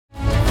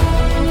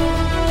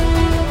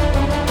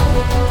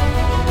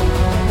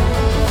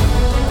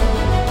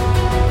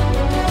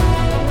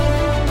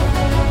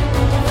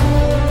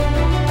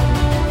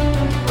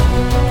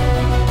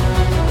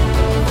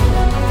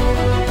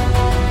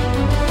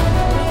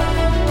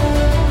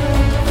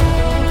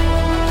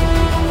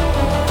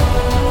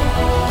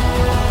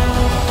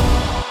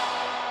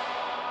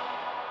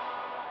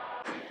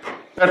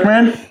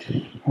Batman,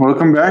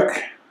 welcome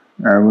back.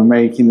 We're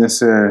making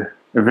this a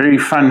very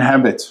fun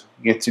habit.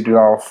 We get to do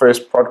our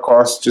first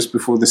podcast just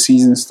before the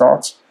season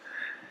starts.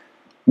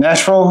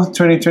 Nashville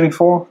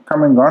 2024,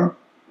 come and gone.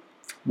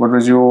 What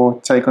was your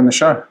take on the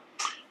show?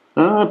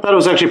 I thought it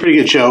was actually a pretty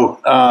good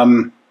show.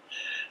 I've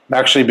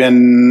actually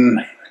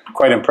been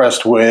quite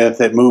impressed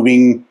with it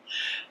moving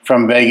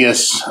from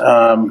Vegas.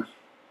 I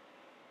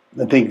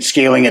think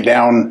scaling it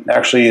down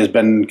actually has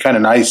been kind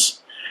of nice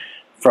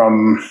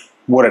from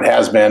what it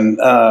has been.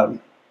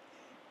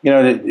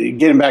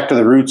 Getting back to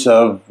the roots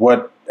of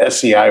what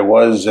SCI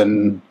was,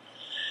 and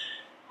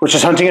which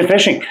is hunting and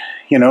fishing.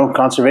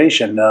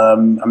 Conservation.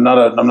 I'm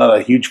not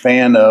a huge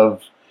fan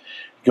of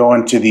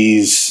going to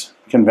these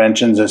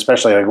conventions,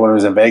 especially like when it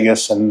was in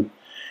Vegas, and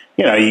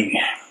you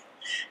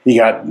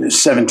got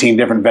 17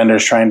 different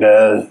vendors trying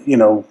to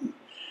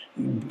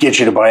get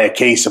you to buy a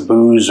case of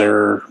booze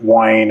or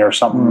wine or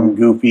something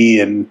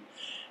goofy, and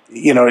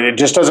it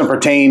just doesn't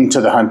pertain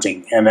to the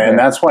hunting, and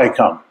that's why I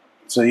come.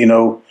 So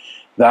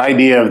the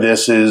idea of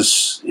this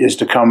is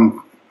to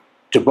come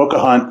to book a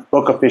hunt,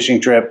 book a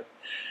fishing trip,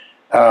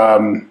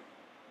 learn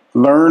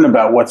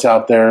about what's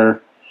out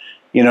there.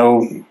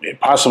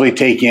 Possibly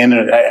take in.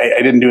 I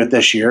didn't do it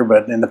this year,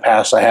 but in the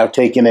past I have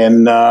taken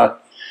in.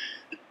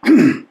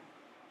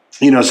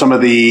 Some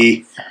of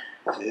the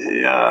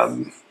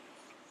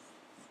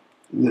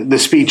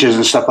speeches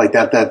and stuff like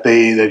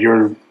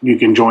that you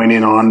can join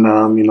in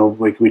on.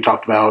 Like we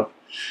talked about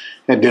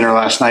at dinner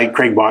last night,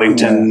 Craig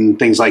Boddington,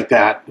 things like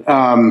that.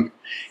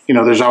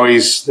 There's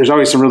always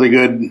some really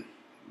good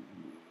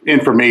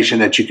information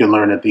that you can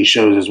learn at these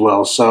shows as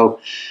well. So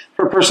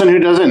for a person who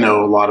doesn't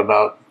know a lot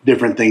about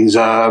different things,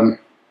 hunting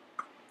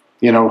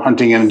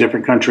in a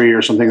different country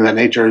or something of that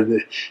nature,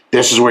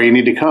 this is where you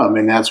need to come.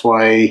 And that's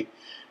why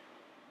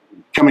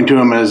coming to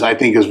them I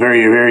think is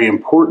very, very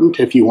important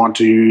if you want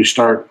to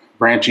start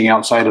branching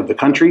outside of the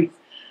country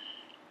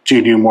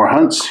to do more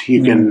hunts.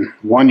 You can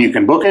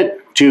book it.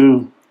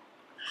 Two,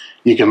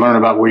 you can learn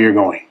about where you're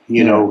going.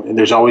 And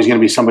there's always going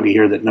to be somebody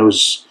here that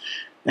knows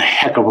a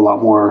heck of a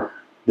lot more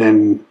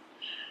than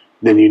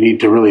you need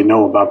to really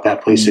know about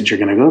that place that you're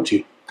going to go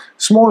to.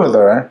 Smaller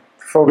though, eh?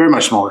 Very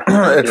much smaller.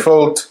 It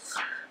felt.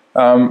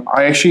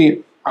 I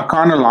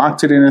kind of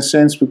liked it in a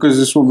sense because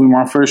this will be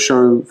my first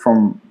show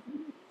from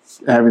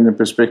having the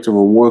perspective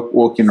of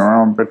walking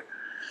around. But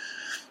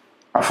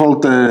I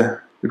felt it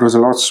was a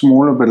lot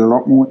smaller, but a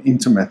lot more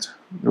intimate.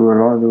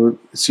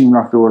 It seemed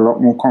like there were a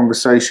lot more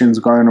conversations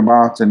going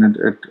about, and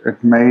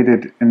it made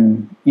it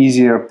an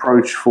easier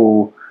approach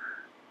for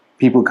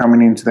people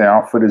coming into the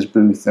outfitters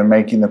booth and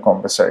making the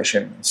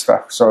conversation and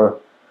stuff.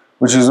 So,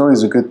 which is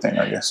always a good thing,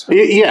 I guess.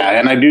 Yeah,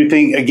 and I do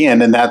think,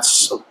 again, and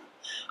that's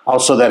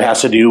also that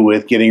has to do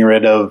with getting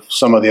rid of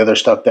some of the other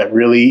stuff that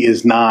really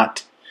is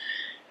not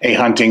a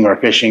hunting or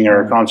fishing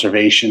or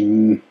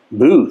conservation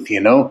booth,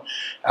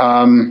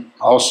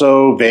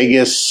 Also,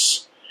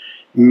 Vegas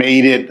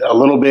made it a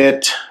little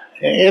bit,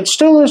 there's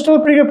still a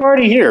pretty good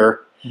party here.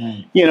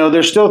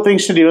 There's still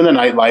things to do in the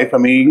nightlife. I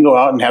mean, you can go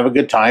out and have a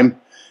good time.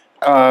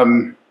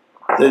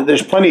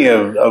 There's plenty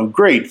of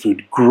great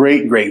food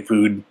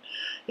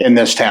in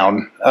this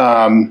town.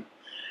 I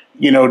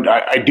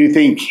do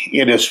think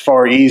it is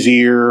far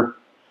easier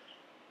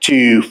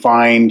to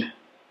find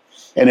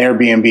an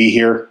Airbnb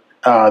here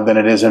than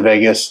it is in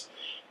Vegas.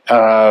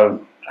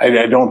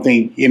 I don't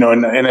think,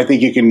 and I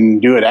think you can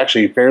do it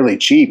actually fairly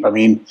cheap. I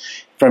mean,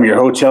 from your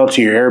hotel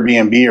to your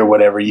Airbnb or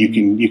whatever, you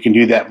can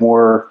do that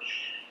more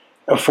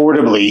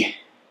affordably.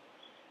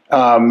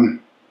 And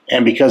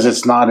because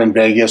it's not in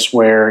Vegas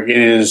where it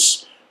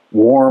is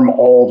warm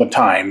all the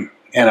time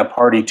and a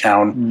party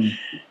town,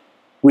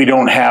 we're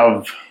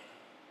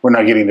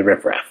not getting the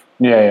riffraff.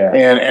 Yeah.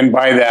 And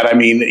by that, I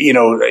mean,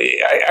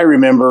 I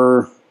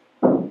remember,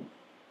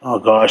 oh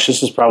gosh,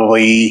 this is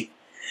probably,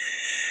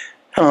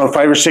 5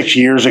 or 6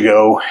 years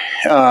ago.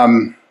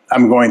 I'm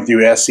going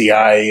through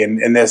SCI,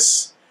 and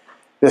this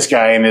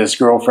guy and his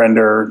girlfriend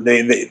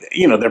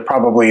they're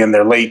probably in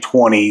their late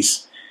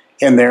 20s,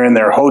 and they're in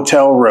their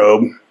hotel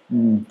robe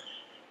on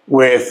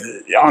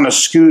a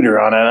scooter,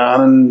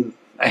 on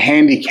a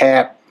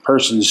handicapped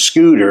person's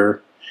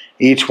scooter,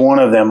 each one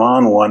of them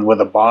on one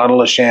with a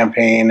bottle of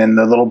champagne and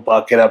the little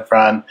bucket up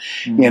front,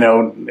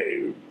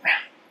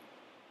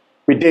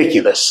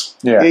 ridiculous.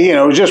 Yeah.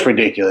 It was just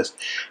ridiculous.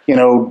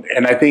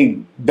 And I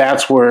think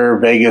that's where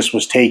Vegas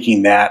was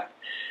taking that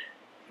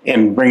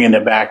and bringing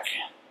it back,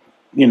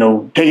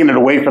 taking it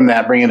away from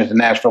that, bringing it to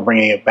Nashville,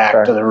 bringing it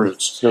back to the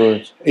roots.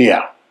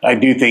 Yeah. I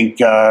do think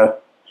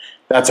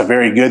that's a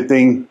very good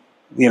thing.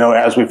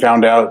 As we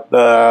found out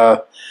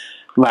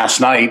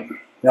last night,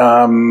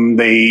 at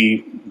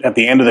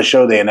the end of the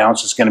show, they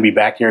announced it's going to be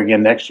back here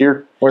again next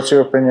year. What's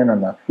your opinion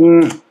on that?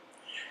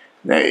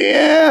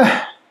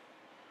 Yeah.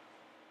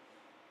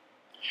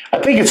 I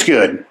think it's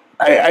good.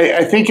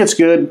 I think it's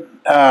good.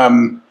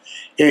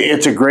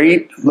 It's a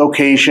great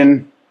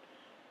location.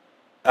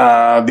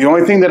 The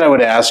only thing that I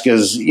would ask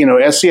is,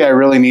 SCI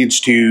really needs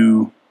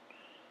to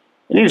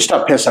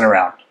stop pissing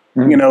around.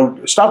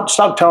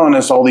 Stop telling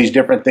us all these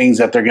different things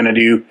that they're going to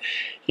do.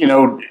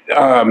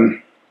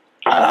 I'm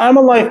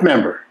a life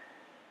member.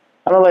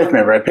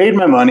 I paid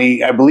my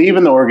money. I believe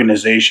in the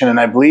organization, and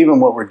I believe in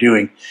what we're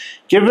doing.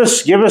 Give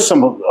us a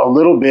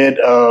little bit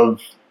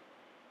of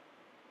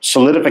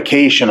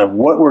solidification of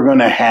what we're going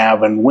to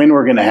have and when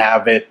we're going to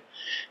have it.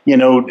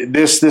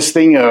 This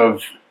thing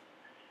of,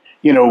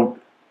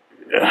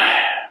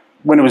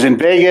 when it was in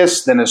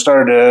Vegas, then it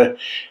started to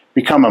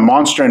become a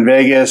monster in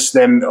Vegas.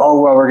 Then,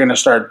 we're going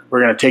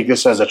to take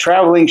this as a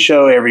traveling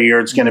show. Every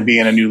year it's going to be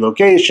in a new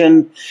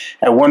location.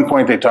 At one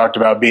point they talked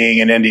about being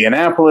in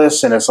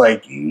Indianapolis, and it's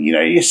like,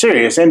 you're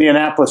serious,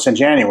 Indianapolis in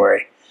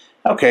January.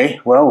 Okay,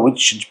 well, we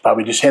should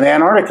probably just hit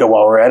Antarctica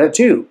while we're at it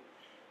too.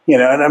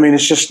 And I mean,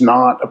 it's just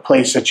not a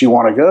place that you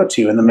want to go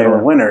to in the middle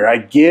of winter. I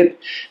get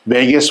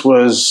Vegas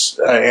was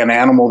an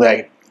animal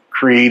that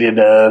created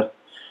a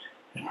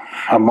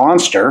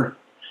monster.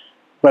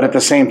 But at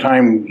the same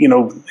time,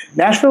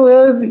 Nashville,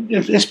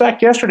 in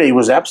fact, yesterday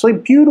was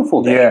absolutely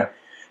beautiful day. Yeah.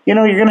 You're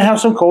going to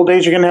have some cold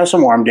days. You're going to have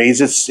some warm days.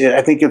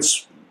 I think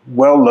it's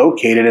well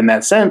located in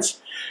that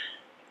sense.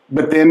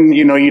 But then,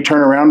 you turn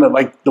around,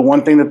 like the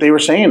one thing that they were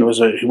saying was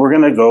we're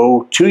going to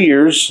go 2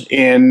 years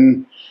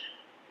in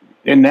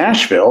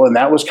Nashville. And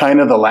that was kind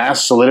of the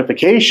last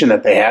solidification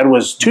that they had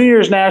was 2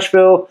 years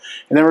Nashville.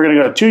 And then we're going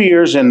to go 2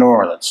 years in New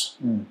Orleans.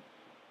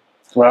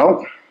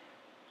 Well,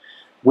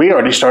 we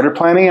already started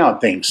planning out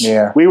things.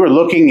 Yeah. We were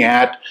looking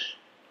at,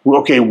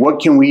 okay,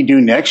 what can we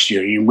do next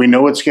year? We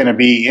know it's going to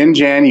be in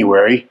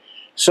January.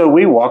 So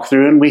we walked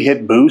through and we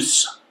hit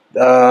booths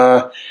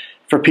for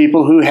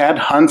people who had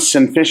hunts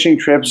and fishing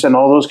trips and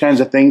all those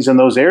kinds of things in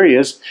those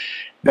areas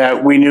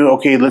that we knew,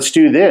 okay, let's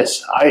do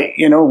this.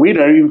 We'd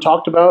even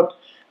talked about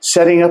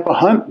setting up a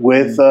hunt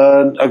with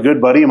a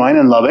good buddy of mine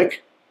in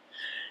Lubbock.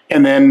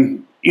 And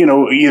then,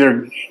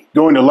 either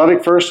going to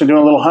Lubbock first and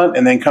doing a little hunt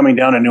and then coming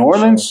down to New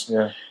Orleans.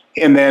 Yeah.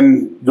 And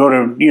then go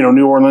to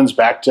New Orleans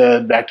back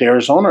to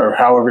Arizona or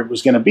however it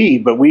was going to be.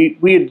 But we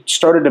had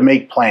started to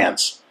make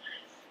plans.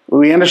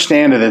 We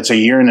understand that it's a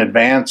year in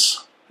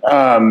advance,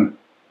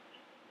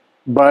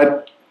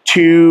 but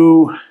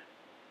to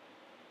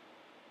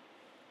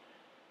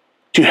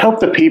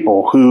help the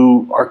people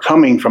who are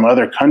coming from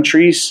other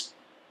countries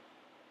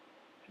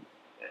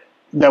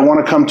that want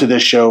to come to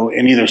this show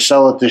and either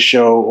sell at this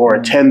show or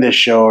attend this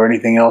show or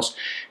anything else,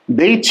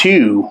 they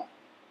too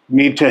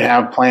need to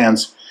have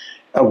plans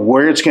of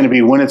where it's going to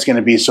be, when it's going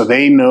to be, so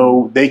they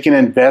know they can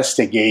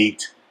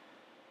investigate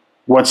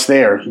what's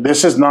there.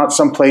 This is not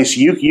some place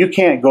you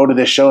can't go to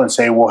this show and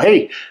say, well,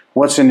 hey,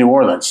 what's in New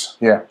Orleans?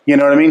 Yeah. You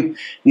know what I mean?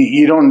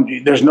 You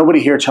don't. There's nobody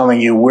here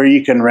telling you where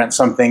you can rent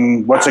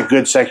something, what's a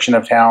good section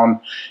of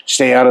town,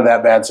 stay out of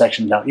that bad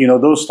section of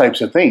town, those types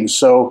of things.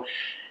 So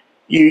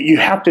you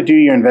have to do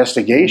your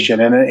investigation,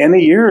 and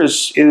a year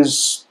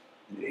is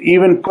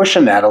even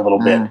pushing that a little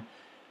bit.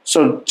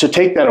 So to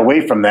take that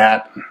away from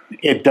that,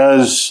 it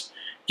does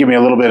give me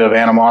a little bit of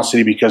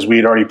animosity because we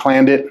had already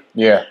planned it.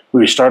 Yeah.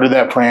 We started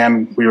that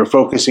plan. We were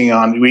focusing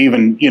on,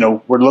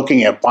 we're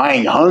looking at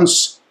buying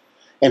hunts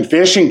and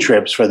fishing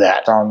trips for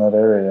that. Down that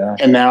area, yeah.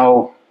 And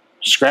now,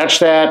 scratch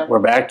that. We're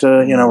back to,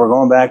 we're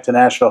going back to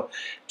Nashville.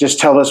 Just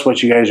tell us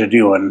what you guys are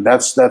doing.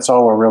 That's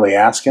all we're really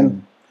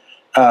asking.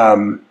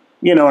 And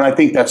I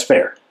think that's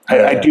fair.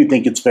 I do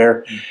think it's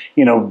fair.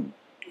 Even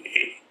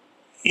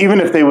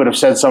if they would have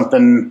said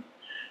something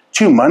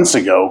 2 months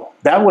ago,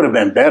 that would have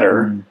been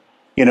better.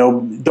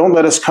 Don't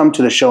let us come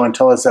to the show and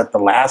tell us at the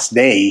last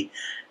day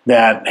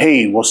that,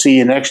 hey, we'll see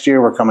you next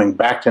year. We're coming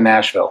back to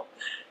Nashville.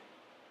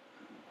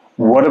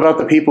 What about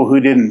the people who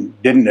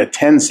didn't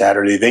attend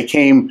Saturday? They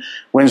came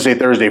Wednesday,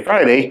 Thursday,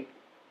 Friday,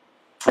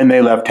 and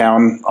they left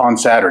town on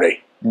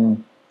Saturday.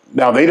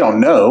 Now they don't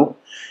know,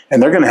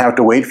 and they're going to have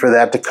to wait for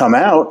that to come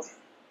out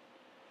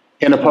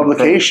in a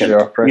publication.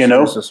 But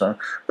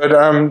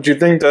do you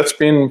think that's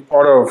been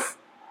part of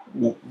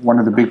one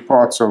of the big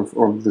parts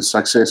of the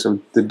success of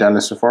the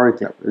Dallas Safari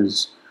Club?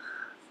 Is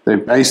they're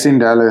based in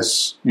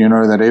Dallas,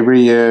 that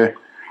every year,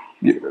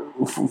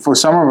 for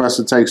some of us,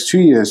 it takes 2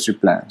 years to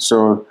plan.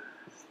 So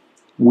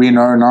we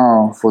know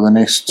now for the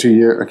next 2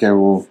 years, okay,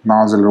 well,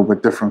 now it's a little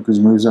bit different because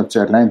it moves up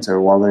to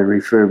Atlanta while they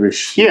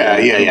refurbish. Yeah,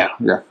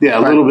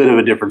 a little bit of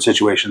a different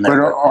situation there.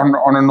 But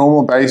on a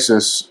normal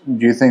basis,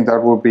 do you think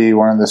that will be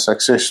one of the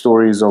success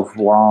stories of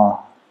why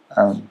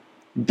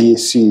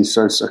DSC is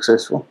so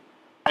successful?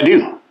 I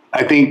do.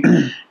 I think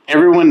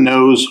everyone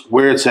knows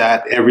where it's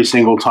at every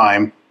single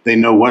time. They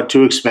know what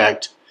to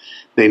expect.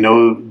 They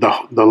know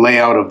the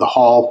layout of the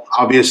hall.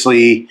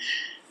 Obviously,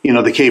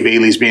 the Kay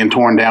Bailey's being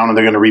torn down and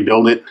they're going to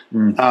rebuild it.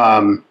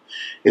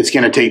 It's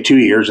going to take 2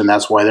 years, and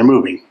that's why they're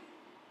moving.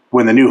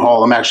 When the new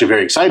hall, I'm actually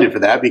very excited for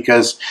that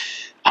because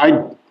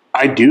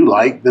I do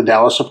like the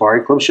Dallas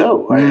Safari Club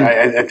show.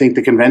 I think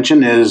the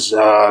convention is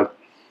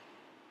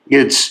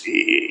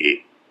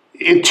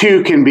it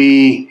too can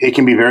be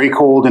very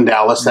cold in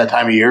Dallas that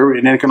time of year,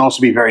 and it can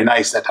also be very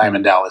nice that time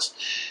in Dallas.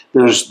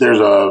 There's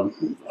a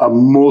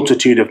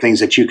multitude of things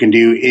that you can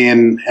do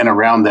in and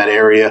around that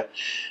area.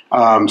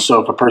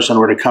 So if a person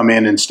were to come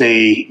in and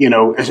stay,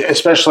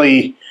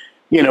 especially,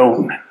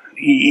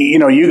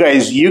 you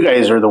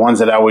guys are the ones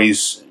that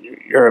always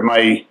are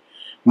my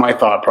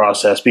thought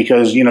process,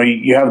 because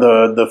you have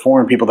the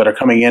foreign people that are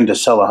coming in to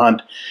sell a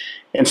hunt,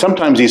 and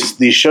sometimes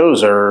these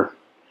shows are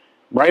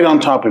right on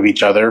top of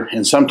each other,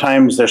 and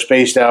sometimes they're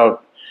spaced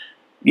out,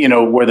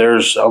 where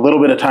there's a little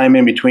bit of time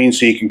in between,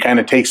 so you can kind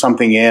of take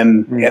something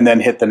in and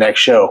then hit the next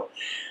show.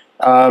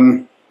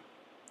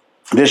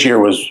 This year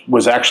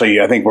was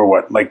actually, I think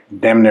we're like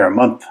damn near a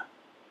month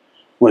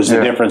was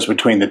the difference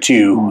between the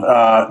two.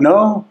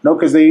 No,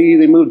 because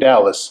they moved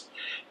Dallas.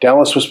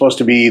 Dallas was supposed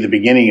to be the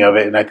beginning of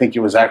it, and I think it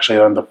was actually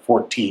on the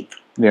 14th.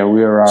 Yeah,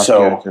 we were out.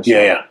 So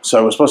yeah.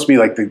 So it was supposed to be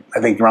like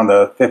I think around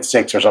the 5th,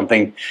 6th or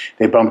something.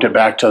 They bumped it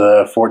back to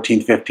the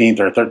 14th, 15th,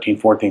 or 13th,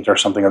 14th, or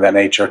something of that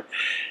nature.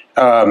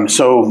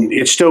 So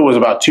it still was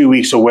about 2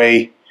 weeks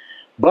away,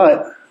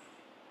 but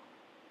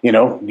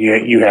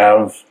you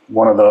have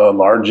one of the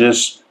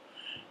largest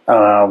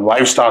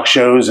livestock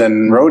shows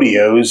and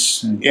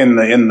rodeos in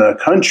the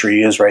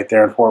country is right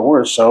there in Fort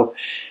Worth. So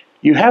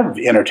you have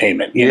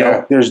entertainment. You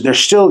know, there's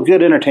still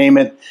good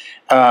entertainment.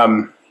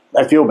 I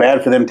feel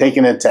bad for them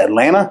taking it to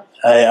Atlanta.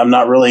 I'm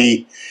not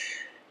really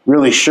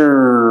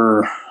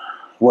sure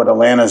what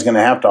Atlanta is going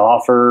to have to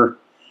offer.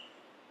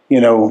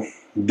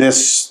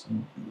 This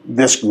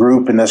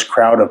group and this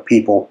crowd of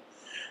people.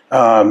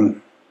 I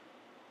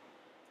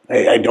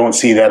don't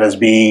see that as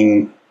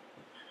being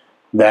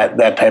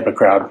that type of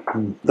crowd.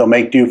 They'll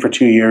make do for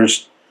 2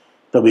 years.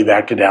 They'll be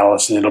back to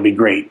Dallas, and it'll be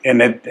great.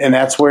 And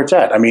that's where it's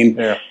at. I mean,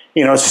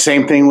 it's the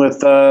same thing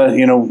with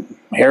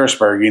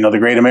Harrisburg. The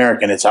Great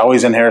American. It's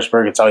always in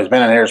Harrisburg. It's always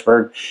been in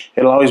Harrisburg.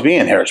 It'll always be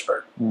in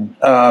Harrisburg.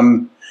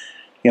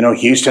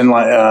 Houston.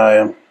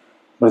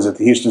 What is it?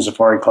 The Houston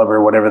Safari Club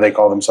or whatever they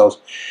call themselves.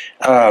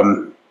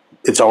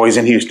 It's always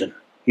in Houston.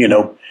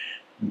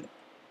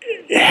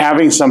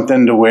 Having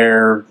something to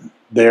where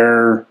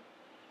they're,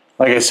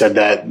 like I said,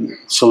 that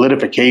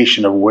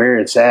solidification of where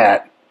it's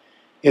at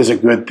is a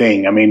good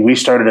thing. I mean, we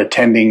started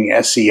attending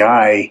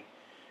SCI,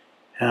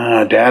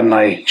 Dad and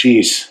I, I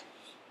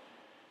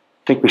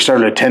think we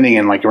started attending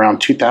in like around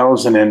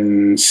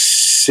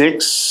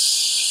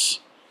 2006.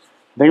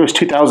 I think it was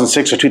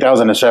 2006 or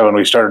 2007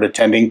 we started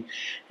attending,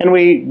 and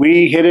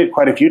we hit it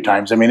quite a few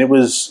times. I mean,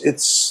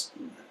 it's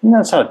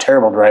not a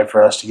terrible drive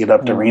for us to get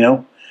up to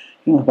Reno,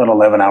 about an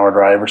 11-hour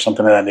drive or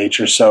something of that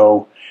nature.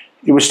 So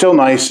it was still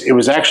nice. It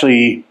was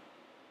actually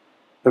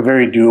a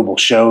very doable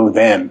show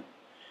then.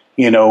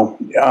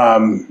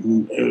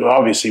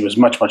 Obviously it was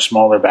much, much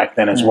smaller back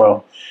then as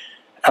well.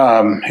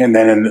 And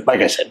then,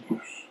 like I said,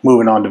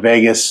 moving on to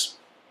Vegas,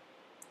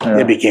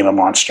 it became a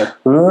monster.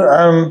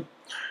 But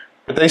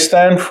they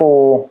stand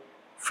for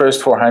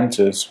First for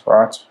Hunters,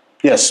 right?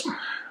 Yes.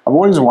 I've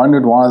always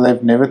wondered why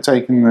they've never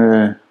taken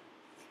the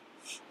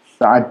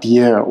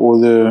idea or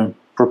the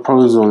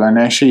proposal, and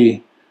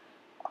actually,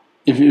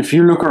 if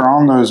you look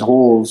around those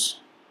halls,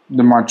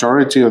 the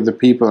majority of the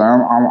people,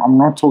 I'm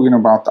not talking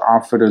about the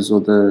outfitters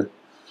or the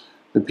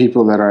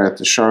people that are at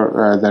the show,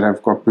 that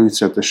have got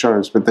booths at the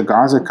shows, but the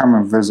guys that come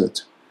and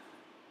visit,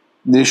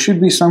 there should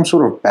be some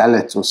sort of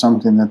ballot or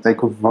something that they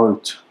could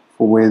vote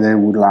for where they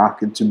would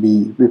like it to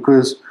be,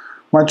 because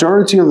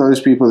majority of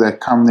those people that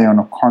come there on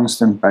a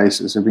constant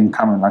basis have been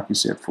coming, like you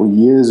said, for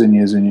years and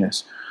years and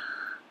years.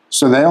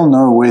 So they'll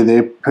know where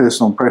their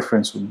personal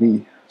preference would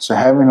be. So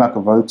having like a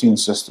voting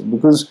system,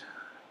 because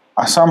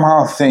I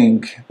somehow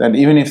think that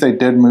even if they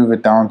did move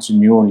it down to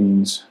New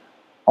Orleans,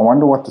 I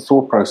wonder what the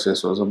thought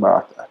process was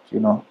about that,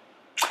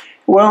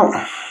 Well,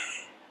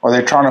 are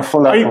they trying to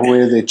fill up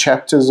where their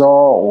chapters are,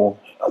 or?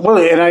 Well,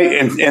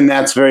 and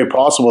that's very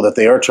possible that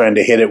they are trying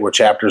to hit it where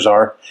chapters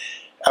are.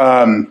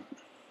 To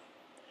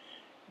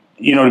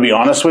be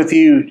honest with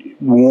you,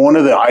 one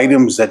of the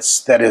items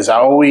that has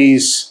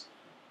always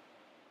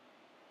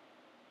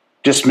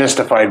just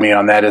mystified me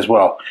on that as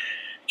well.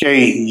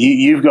 Okay,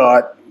 you've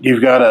got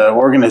an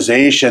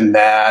organization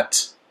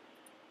that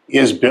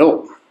is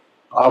built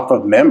off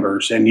of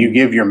members, and you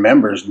give your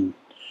members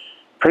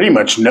pretty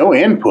much no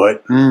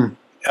input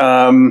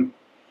on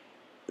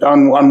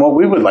what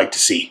we would like to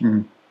see.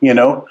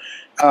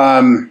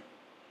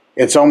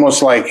 It's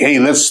almost like, hey,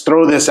 let's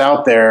throw this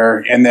out there,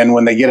 and then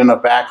when they get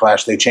enough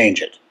backlash, they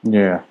change it.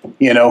 Yeah.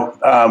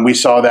 We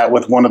saw that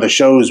with one of the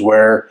shows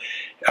where,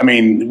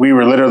 we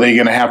were literally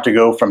going to have to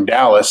go from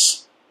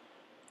Dallas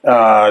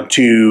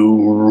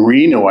to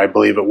Reno, I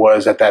believe it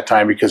was at that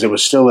time, because it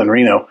was still in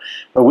Reno.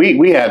 But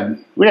we had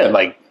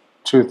like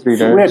 2 or 3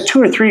 days. We had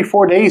 2 or 3,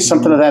 4 days,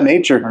 something of that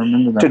nature,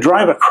 to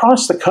drive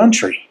across the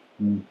country.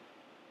 And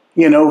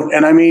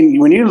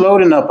when you're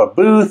loading up a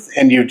booth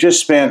and you've just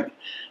spent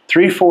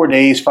 3, 4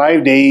 days,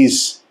 5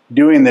 days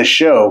doing this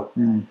show,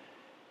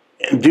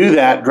 do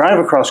that, drive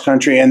across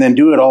country, and then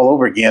do it all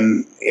over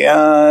again,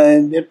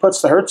 it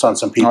puts the hurts on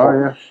some people.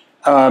 Oh,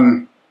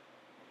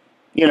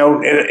 yeah.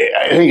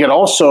 I think it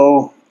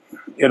also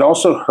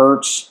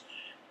hurts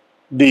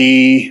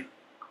the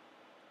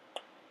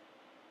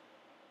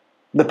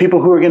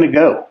people who are going to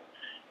go,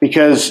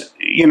 because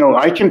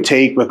I can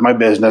take with my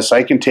business, 4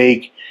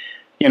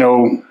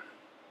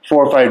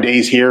 or 5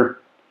 days here,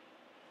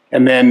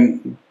 And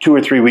then 2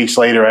 or 3 weeks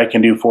later, I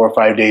can do 4 or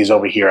 5 days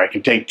over here. I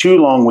can take 2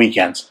 long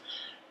weekends.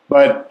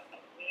 But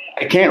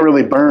I can't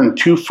really burn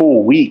 2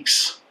 full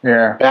weeks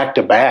back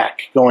to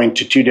back going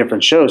to 2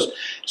 different shows.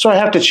 So I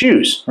have to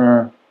choose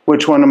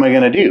which one am I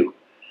going to do.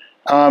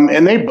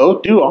 And they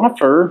both do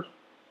offer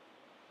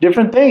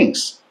different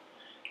things.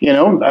 You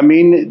know, I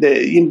mean,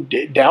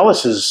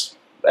 Dallas is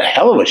a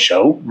hell of a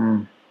show.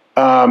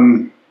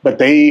 But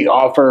they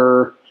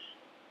offer,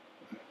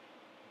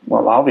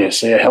 well,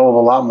 obviously, a hell of a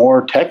lot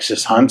more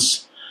Texas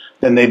hunts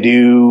than they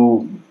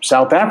do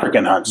South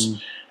African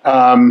hunts.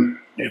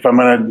 If I'm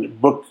going to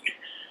book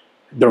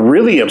the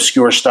really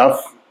obscure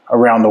stuff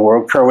around the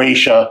world,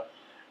 Croatia,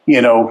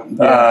 you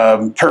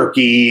know,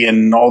 Turkey,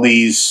 and all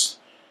these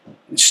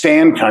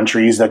stand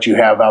countries that you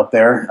have out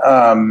there,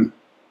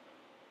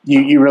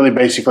 you really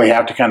basically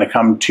have to kind of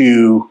come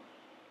to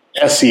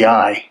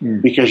SCI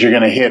because you're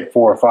going to hit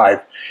 4 or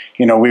 5.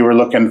 You know, we were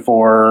looking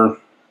for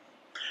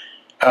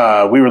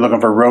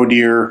roe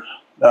deer,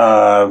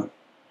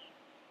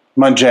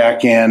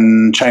 muntjac,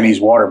 and Chinese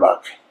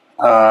waterbuck.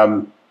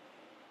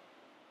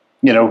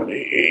 You know,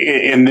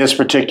 in this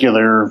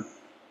particular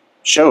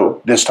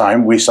show, this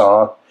time we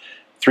saw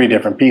 3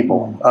 different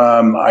people.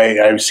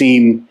 I've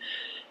seen,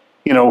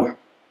 you know,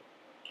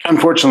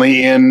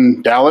 unfortunately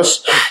in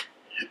Dallas,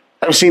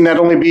 I've seen that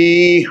only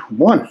be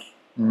 1.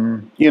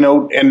 You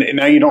know, and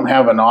now you don't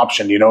have an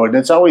option, you know, and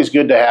it's always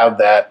good to have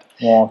that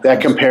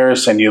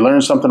comparison. You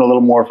learn something a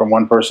little more from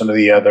one person to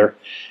the other.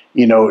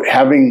 You know,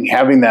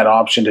 having that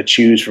option to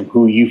choose from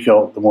who you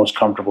feel the most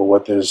comfortable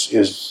with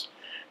is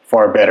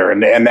far better.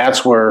 And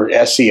that's where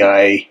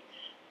SCI,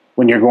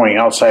 when you're going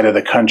outside of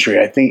the country,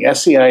 I think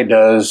SCI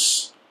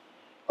does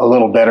a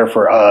little better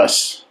for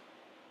us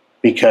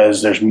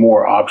because there's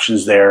more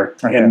options there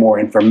and more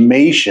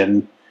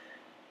information.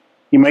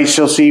 You might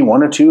still see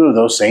 1 or 2 of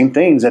those same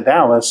things at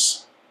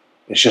Dallas.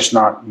 It's just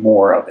not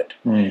more of it.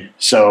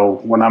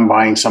 So when I'm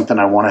buying something,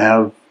 I want to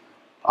have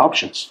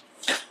options.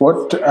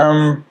 What,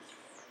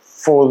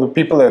 for the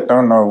people that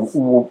don't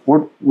know,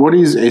 what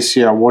is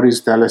SCI? What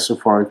is Dallas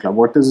Safari Club?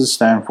 What does it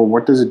stand for?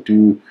 What does it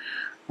do?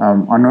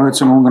 I know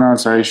it's an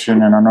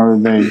organization, and I know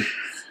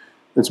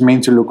it's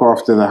meant to look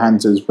after the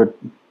hunters, but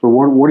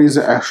what is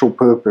the actual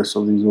purpose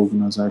of these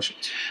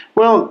organizations?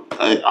 Well,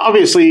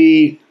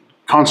 obviously,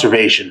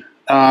 conservation.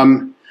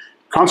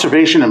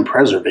 Conservation and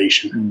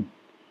preservation.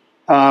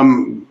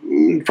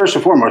 First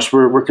and foremost,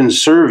 we're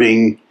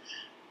conserving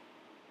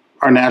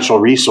our natural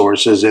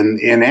resources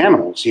in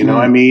animals, you know,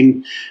 I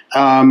mean,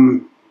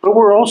 but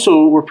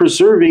we're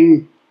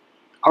preserving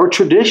our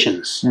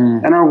traditions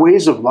and our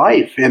ways of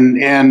life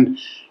and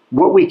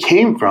what we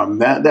came from.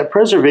 That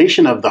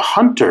preservation of the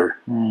hunter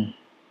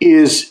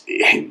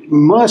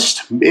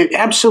it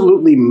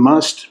absolutely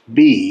must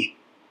be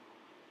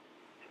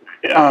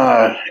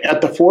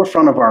at the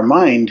forefront of our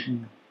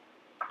mind,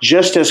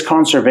 just as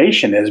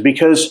conservation is,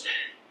 because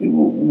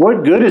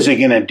what good is it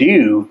going to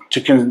do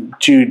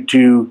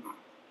to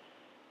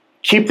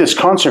keep this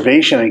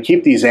conservation and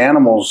keep these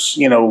animals,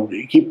 you know,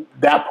 keep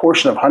that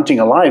portion of hunting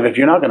alive if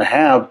you're not going to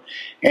have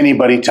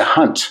anybody to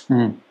hunt?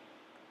 The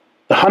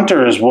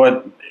hunter is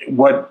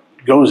what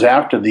goes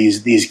after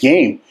these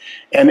game,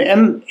 and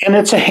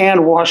it's a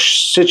hand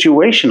wash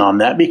situation on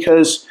that,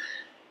 because,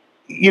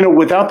 you know,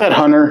 without that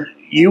hunter,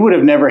 you would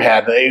have never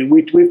had.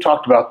 We've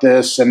talked about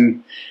this,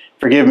 and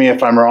forgive me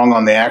if I'm wrong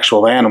on the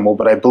actual animal,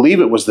 but I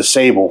believe it was the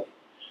sable.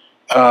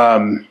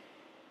 And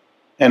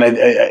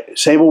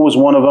sable was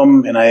one of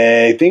them, and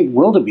I think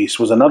wildebeest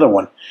was another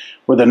one,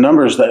 where the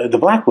numbers, the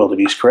black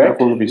wildebeest, correct?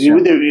 Black wildebeest, yeah.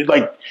 They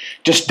like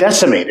just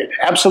decimated,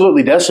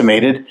 absolutely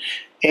decimated.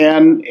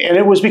 And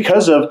it was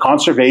because of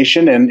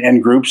conservation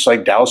and groups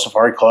like Dallas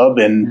Safari Club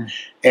and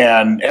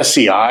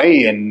SCI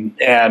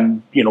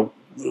and you know,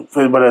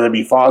 whether it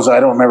be FASA, I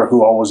don't remember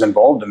who all was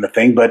involved in the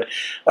thing, but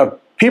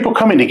people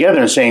coming together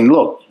and saying,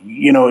 look,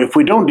 you know, if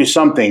we don't do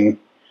something,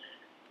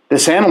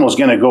 this animal's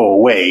going to go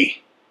away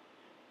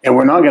and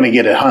we're not going to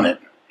get it hunted.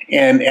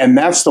 And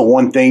that's the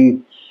one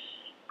thing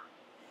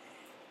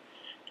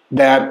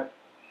that,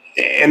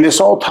 and this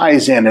all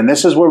ties in, and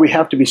this is where we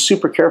have to be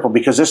super careful,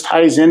 because this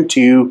ties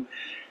into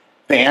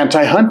the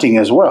anti-hunting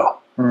as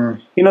well.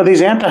 You know,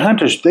 these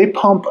anti-hunters, they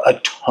pump a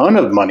ton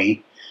of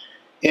money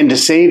into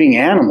saving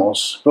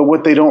animals, but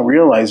what they don't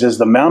realize is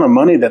the amount of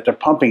money that they're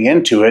pumping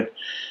into it,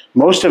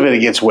 most of it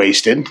gets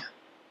wasted,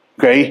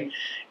 okay?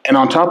 And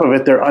on top of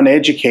it, they're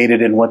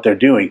uneducated in what they're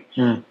doing.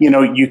 You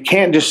know, you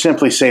can't just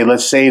simply say,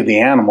 let's save the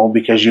animal,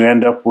 because you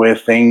end up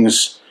with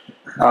things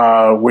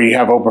where you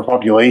have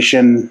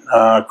overpopulation,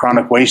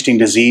 chronic wasting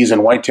disease,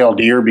 and white-tailed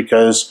deer,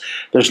 because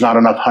there's not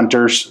enough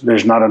hunters,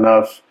 there's not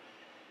enough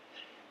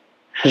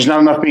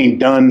being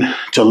done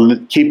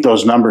to keep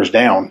those numbers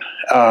down.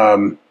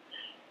 In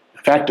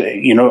fact,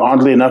 you know,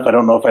 oddly enough, I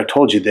don't know if I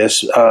told you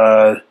this.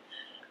 I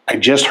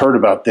just heard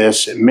about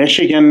this.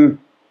 Michigan,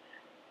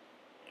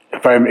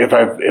 if I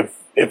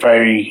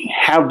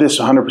have this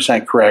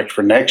 100% correct,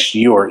 for next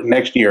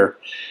year,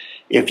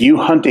 if you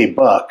hunt a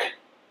buck,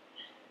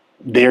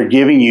 they're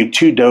giving you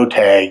 2 doe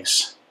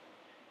tags,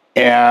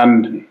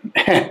 and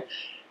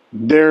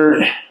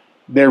they're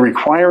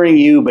requiring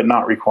you, but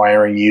not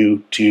requiring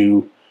you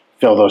to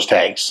fill those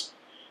tags.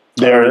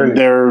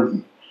 They're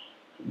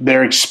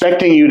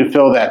expecting you to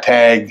fill that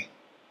tag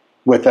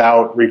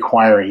without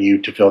requiring you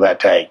to fill that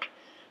tag.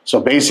 So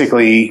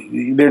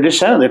basically, they're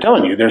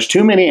telling you there's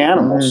too many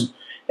animals.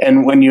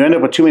 And when you end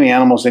up with too many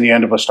animals, then you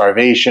end up with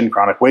starvation,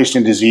 chronic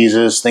wasting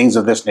diseases, things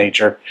of this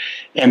nature.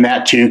 And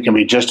that too can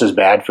be just as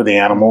bad for the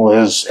animal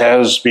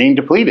as being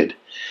depleted.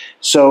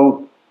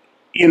 So,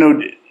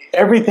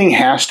 everything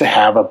has to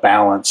have a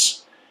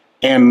balance.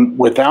 And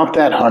without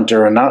that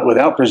hunter and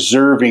without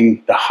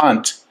preserving the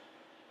hunt,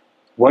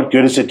 what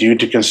good does it do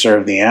to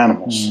conserve the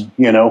animals?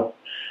 You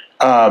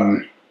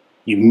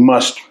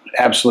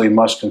absolutely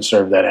must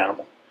conserve that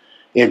animal.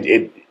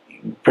 It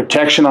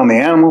protection on the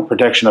animal,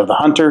 protection of the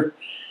hunter,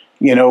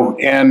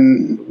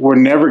 and we're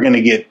never going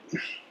to get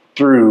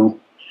through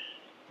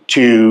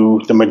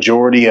to the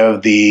majority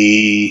of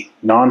the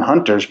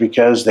non-hunters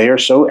because they are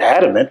so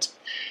adamant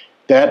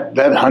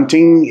that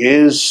hunting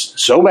is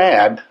so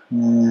bad.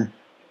 When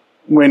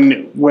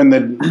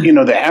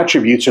the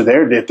attributes are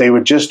there, if they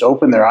would just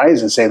open their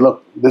eyes and say,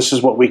 look, this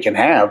is what we can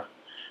have,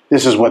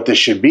 this is what this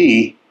should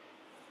be,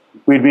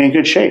 we'd be in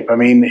good shape. I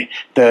mean,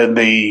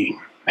 they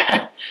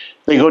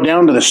go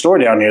down to the store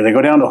down here. They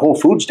go down to Whole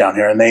Foods down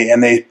here, and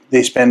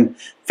they spend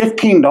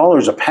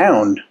 $15 a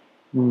pound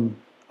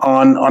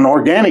on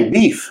organic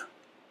beef,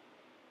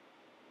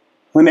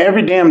 when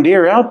every damn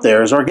deer out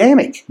there is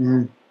organic,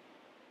 and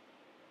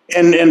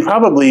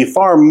probably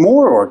far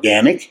more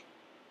organic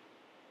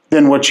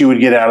than what you would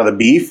get out of the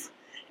beef,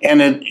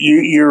 and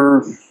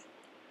you're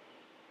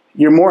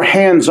more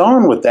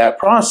hands-on with that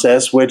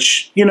process,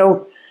 which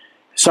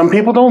some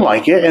people don't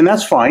like it, and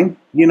that's fine.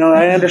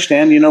 I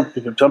understand.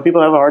 Some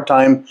people have a hard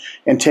time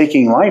in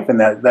taking life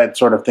and that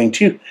sort of thing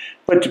too.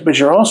 But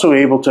you're also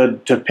able to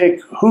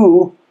pick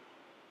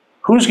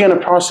who's going to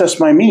process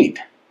my meat.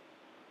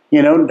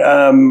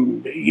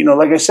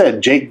 Like I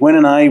said, Jake, Gwen,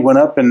 and I went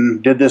up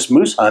and did this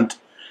moose hunt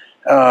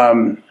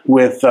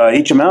with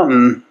Each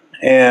Mountain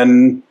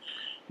and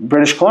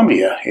British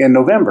Columbia in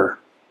November.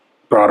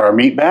 Brought our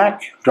meat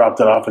back,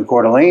 dropped it off in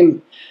Coeur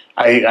d'Alene.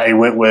 I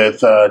went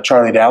with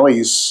Charlie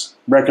Daly's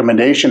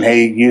recommendation.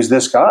 Hey, use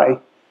this guy.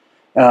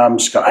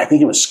 I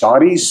think it was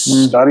Scotty's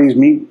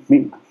meat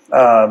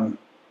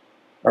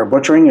or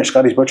butchering, or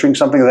Scotty's butchering,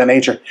 something of that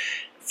nature.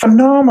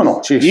 Phenomenal.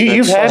 Jeez,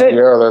 you've had it.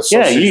 Yeah, that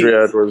sausage we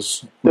had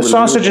was the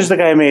sausages the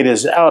guy made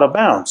is out of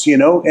bounds.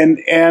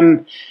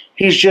 And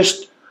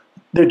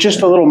they're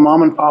just a little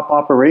mom and pop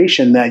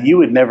operation that you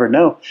would never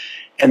know,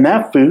 and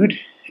that food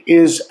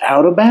is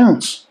out of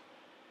bounds.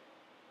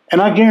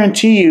 And I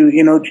guarantee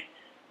you,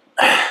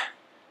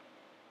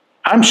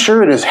 I'm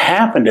sure it has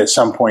happened at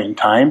some point in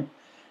time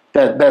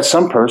that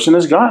some person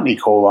has gotten E.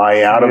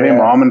 coli out of a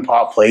mom and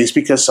pop place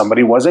because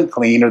somebody wasn't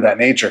clean or that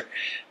nature.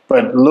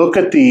 But look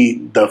at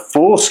the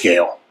full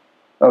scale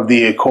of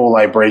the E.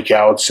 coli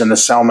breakouts and the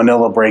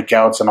salmonella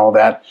breakouts and all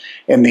that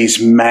in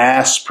these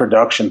mass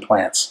production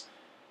plants.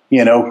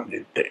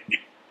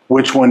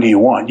 Which one do you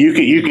want?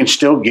 You can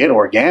still get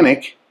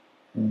organic,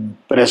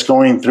 but it's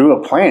going through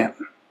a plant,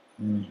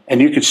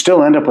 and you could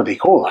still end up with E.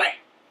 coli.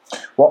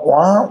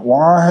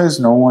 Why has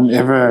no one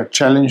ever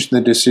challenged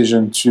the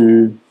decision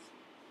to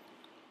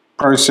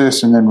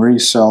process and then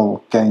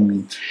resell game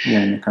meat here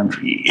in the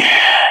country?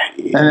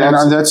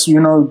 And that's,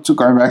 to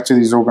go back to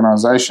these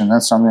organizations,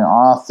 that's something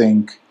I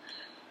think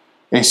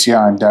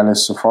SCI and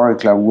Dallas Safari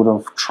Club would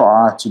have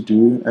tried to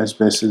do as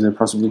best as they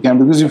possibly can.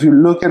 Because if you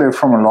look at it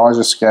from a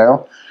larger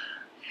scale,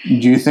 do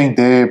you think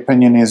their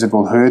opinion is it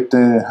will hurt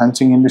the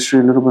hunting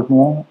industry a little bit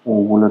more,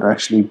 or will it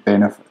actually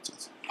benefit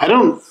it? I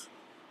don't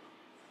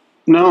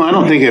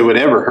think it would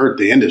ever hurt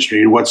the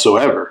industry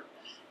whatsoever.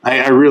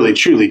 I really,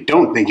 truly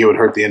don't think it would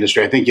hurt the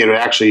industry. I think it would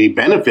actually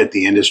benefit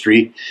the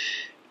industry.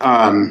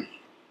 When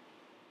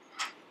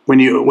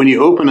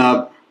you open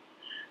up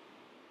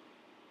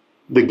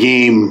the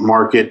game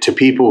market to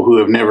people who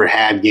have never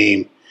had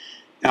game,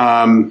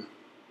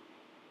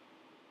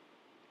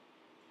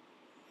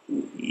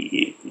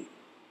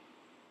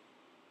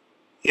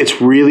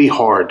 it's really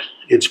hard.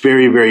 It's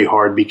very, very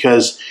hard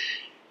because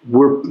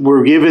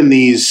we're given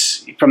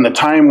these from the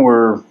time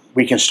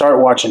we can start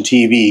watching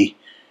TV.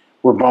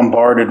 We're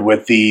bombarded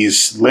with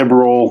these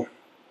liberal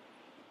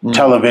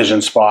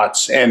television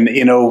spots, and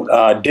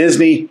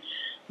Disney.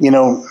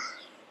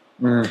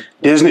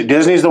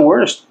 Disney's the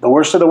worst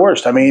of the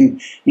worst. I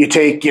mean, you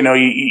take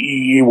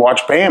you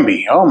watch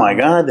Bambi. Oh my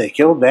God, they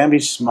killed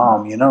Bambi's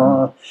mom.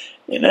 No,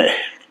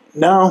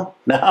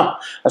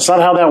 that's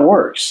not how that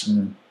works.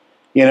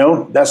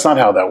 That's not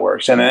how that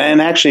works. And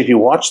actually, if you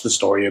watch the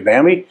story of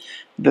Bambi,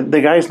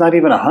 the guy's not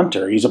even a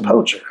hunter. He's a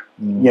poacher.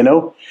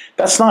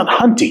 That's not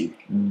hunting.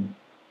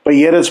 But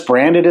yet it's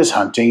branded as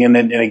hunting, and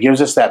it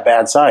gives us that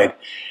bad side.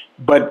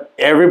 But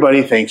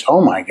everybody thinks,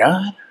 oh my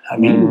God,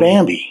 I'm eating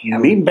Bambi.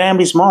 I'm eating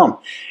Bambi's mom.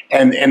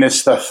 And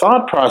it's the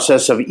thought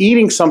process of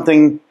eating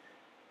something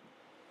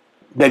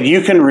that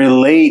you can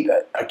relate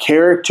a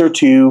character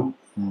to,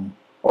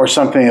 or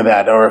something of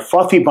that, or a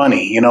fluffy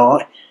bunny,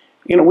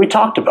 we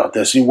talked about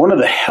this. One of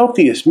the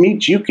healthiest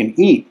meats you can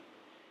eat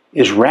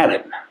is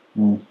rabbit.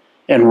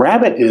 And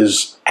rabbit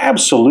is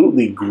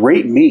absolutely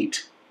great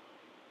meat.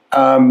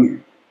 I've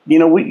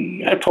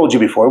told you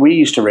before, we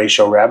used to raise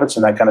show rabbits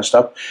and that kind of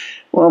stuff.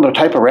 Well, the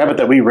type of rabbit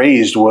that we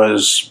raised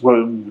was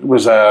kind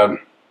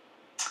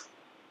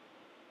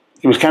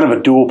of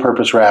a dual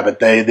purpose rabbit.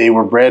 They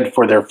were bred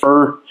for their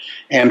fur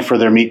and for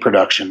their meat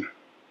production.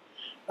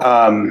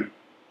 And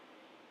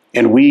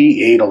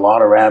we ate a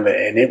lot of rabbit,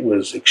 and it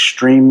was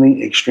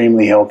extremely,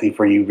 extremely healthy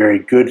for you, very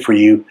good for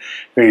you,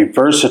 very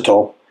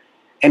versatile.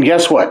 And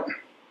guess what?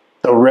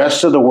 The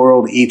rest of the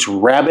world eats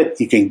rabbit.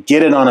 You can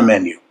get it on a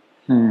menu.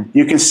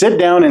 You can sit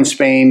down in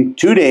Spain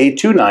 2 day,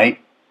 2 night,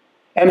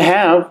 and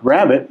have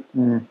rabbit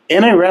in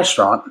a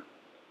restaurant.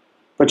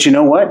 But you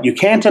know what? You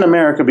can't in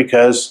America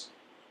because,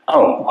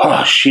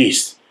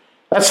 jeez,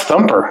 that's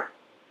Thumper.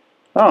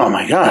 Oh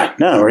my God!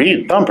 No, we're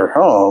eating Thumper.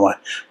 Oh,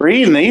 we're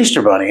eating the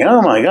Easter Bunny.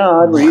 Oh my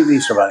God, we're eating the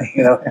Easter Bunny.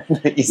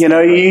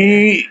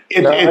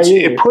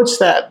 It puts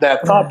that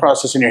thought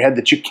process in your head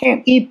that you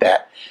can't eat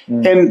that.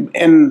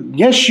 And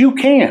yes, you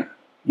can.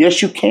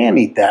 Yes, you can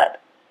eat that.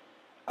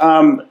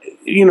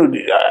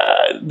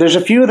 There's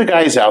a few of the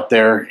guys out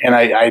there, and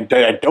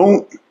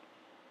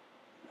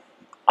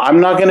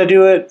I'm not going to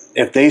do it.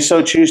 If they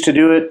so choose to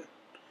do it,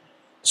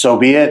 so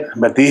be it.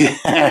 But there's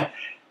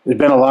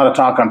been a lot of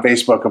talk on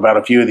Facebook about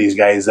a few of these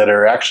guys that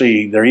are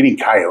they're eating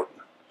coyote.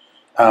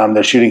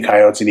 They're shooting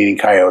coyotes and eating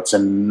coyotes,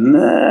 and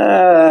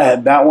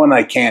that one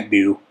I can't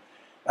do.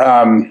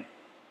 The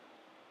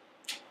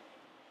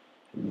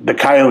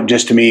coyote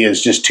just to me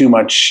is just too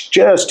much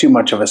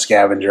of a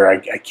scavenger.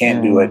 I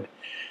can't do it.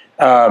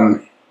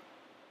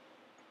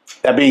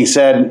 That being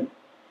said,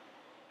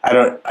 I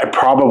don't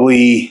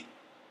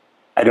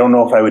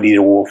know if I would eat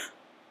a wolf.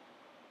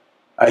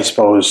 I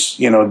suppose,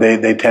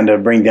 they tend to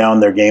bring down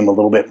their game a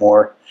little bit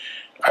more.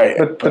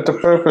 But the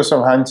purpose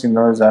of hunting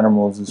those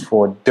animals is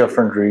for a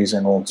different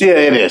reason also. Yeah,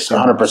 it is,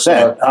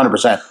 100%.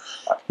 100%.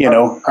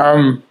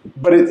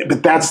 But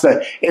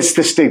it's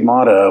the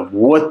stigmata of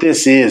what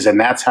this is, and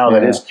that's how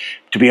that is.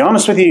 To be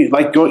honest with you,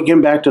 like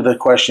getting back to the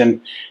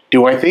question,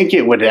 do I think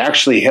it would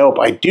actually help?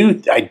 I do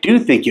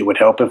think it would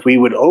help if we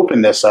would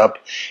open this up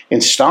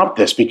and stop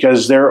this,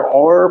 because there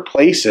are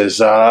places,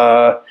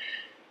 the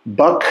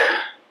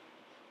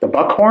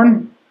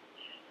Buckhorn.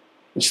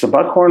 It's the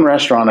Buckhorn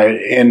restaurant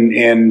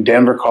in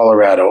Denver,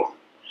 Colorado.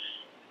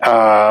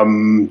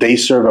 They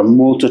serve a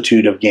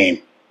multitude of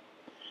game.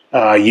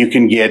 You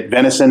can get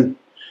venison,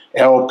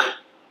 elk,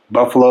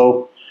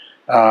 buffalo.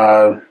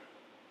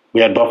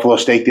 We had buffalo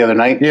steak the other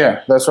night.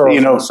 Yeah, that's what I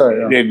was going to say.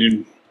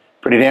 Yeah.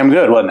 Pretty damn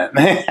good, wasn't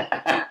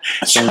it?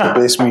 Some of the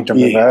best meat I've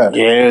ever had.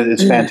 Yeah,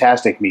 it's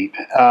fantastic meat.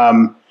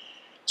 I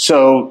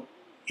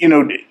know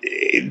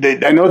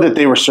that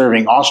they were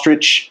serving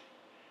ostrich.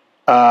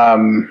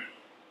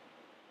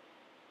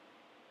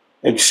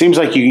 It seems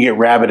like you can get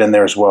rabbit in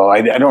there as well.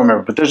 I don't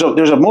remember, but there's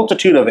a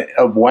multitude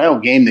of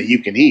wild game that you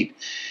can eat.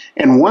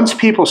 And once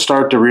people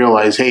start to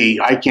realize, hey,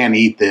 I can't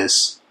eat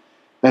this,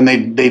 then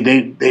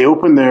they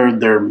open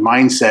their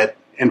mindset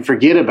and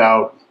forget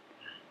about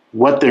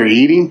what they're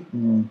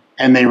eating,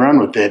 and they run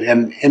with it.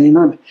 And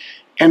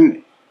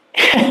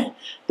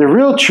the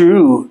real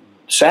true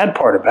sad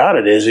part about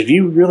it is, if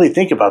you really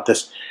think about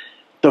this,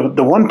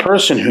 the one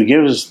person who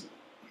gives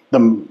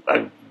them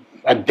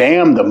a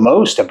damn the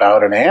most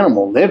about an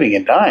animal living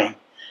and dying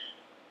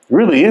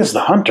really is the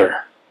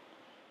hunter.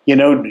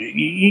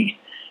 You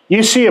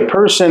see a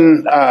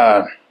person,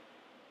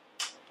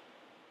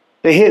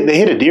 they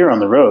hit a deer on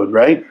the road,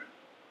 right?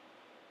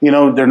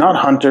 They're not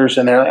hunters,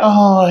 and they're like,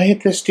 oh, I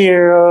hit this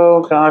deer.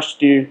 Oh, gosh,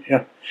 deer.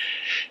 Yeah.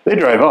 They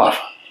drive off.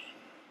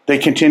 They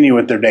continue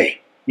with their day.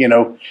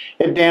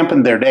 It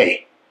dampened their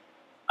day.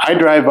 I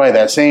drive by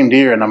that same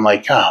deer, and I'm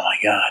like, oh, my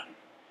God.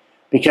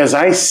 Because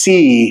I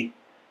see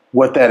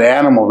what that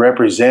animal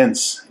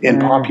represents in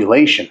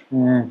population.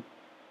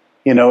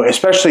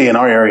 Especially in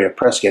our area of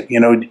Prescott,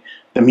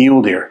 the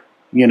mule deer.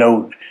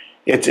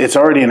 It's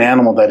already an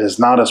animal that is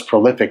not as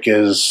prolific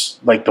as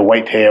like the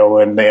whitetail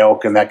and the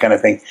elk and that kind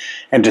of thing.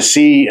 And to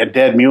see a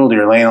dead mule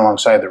deer laying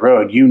alongside the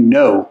road,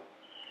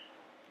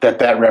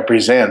 that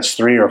represents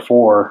 3 or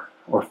 4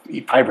 or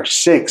 5 or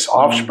 6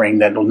 offspring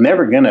that will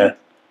never gonna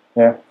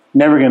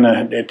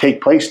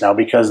take place now,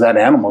 because that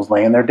animal's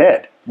laying there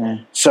dead.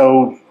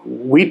 So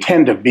we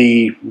tend to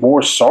be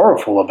more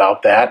sorrowful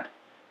about that,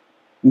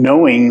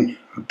 knowing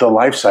the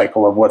life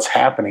cycle of what's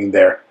happening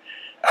there.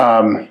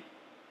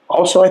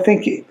 Also, I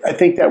think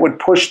that would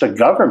push the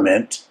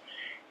government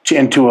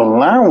into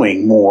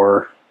allowing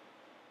more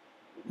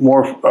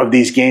of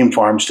these game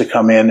farms to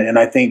come in, and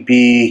I think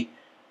be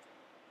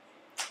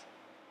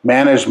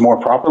managed more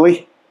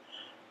properly,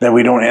 that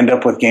we don't end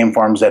up with game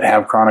farms that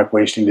have chronic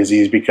wasting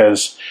disease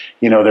because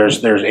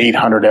there's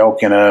 800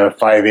 elk in a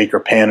 5-acre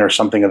pen or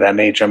something of that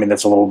nature. I mean,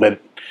 that's a little bit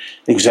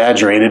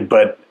exaggerated,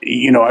 but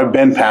I've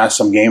been past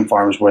some game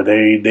farms where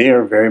they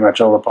are very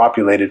much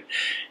overpopulated,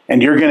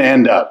 and you're going to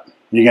end up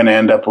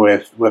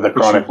with a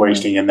chronic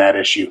wasting in that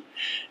issue.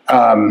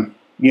 But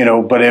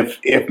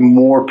if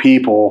more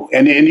people,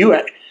 and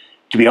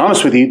to be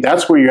honest with you,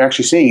 that's where you're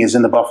actually seeing is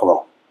in the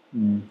buffalo.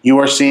 You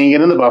are seeing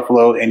it in the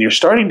buffalo, and you're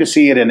starting to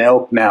see it in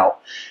elk now.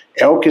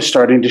 Elk is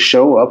starting to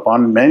show up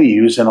on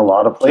menus in a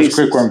lot of places.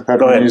 Just a quick one,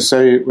 Pat.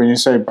 When you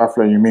say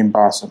buffalo, you mean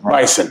bison,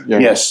 right? Bison,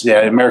 yes,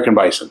 American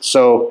bison.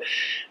 So,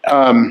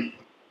 that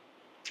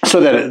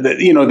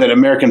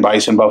American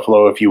bison,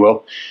 buffalo, if you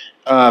will,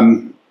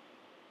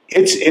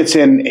 it's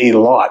in a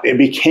lot. It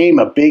became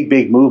a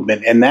big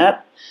movement, and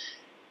that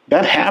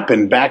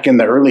happened back in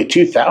the early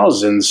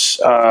 2000s.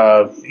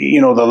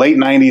 The late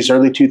 90s,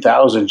 early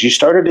 2000s. You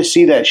started to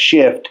see that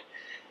shift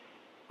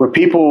where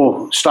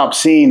people stopped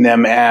seeing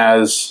them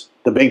as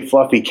the big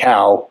fluffy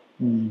cow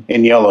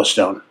in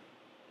Yellowstone.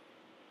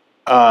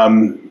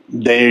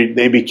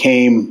 They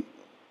became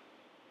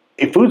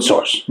a food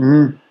source,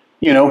 and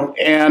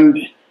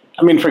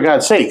I mean, for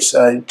God's sakes,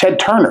 Ted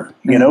Turner,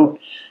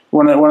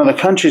 one of the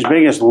country's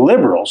biggest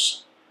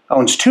liberals,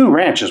 owns 2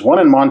 ranches, one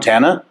in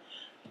Montana,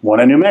 one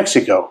in New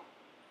Mexico.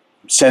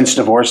 Since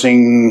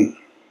divorcing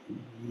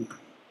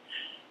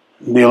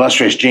the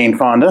illustrious Jane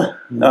Fonda,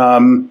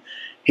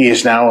 he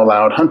is now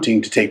allowed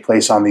hunting to take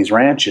place on these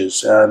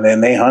ranches. And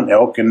then they hunt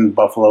elk and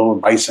buffalo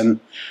and bison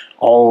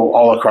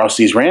all across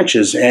these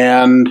ranches.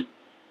 And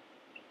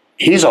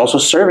he's also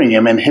serving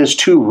them in his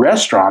 2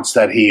 restaurants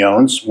that he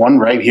owns, one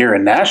right here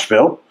in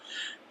Nashville.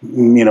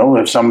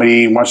 If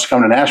somebody wants to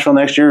come to Nashville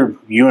next year,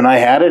 you and I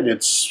had it.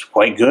 It's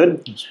quite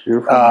good. It's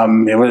beautiful.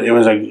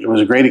 It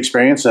was a great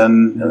experience,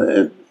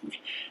 and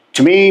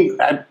to me,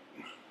 I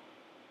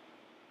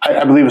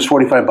believe it was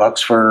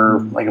 $45 for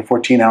like a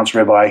 14-ounce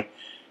ribeye,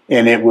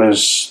 and it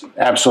was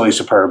absolutely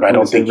superb. I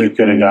don't think you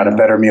could have got a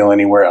better meal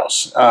anywhere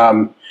else.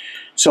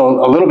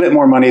 So a little bit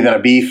more money than a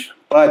beef,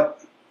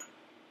 but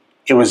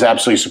it was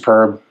absolutely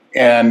superb,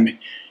 and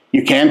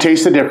you can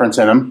taste the difference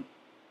in them.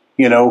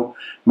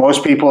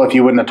 Most people, if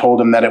you wouldn't have told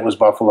them that it was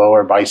buffalo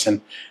or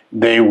bison,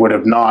 they would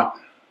have not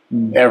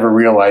ever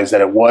realized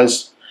that it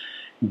was.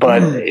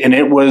 But, and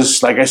it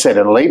was, like I said,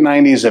 in the late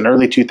 90s and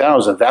early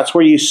 2000s, that's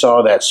where you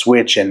saw that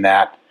switch in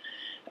that.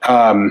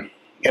 And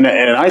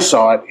I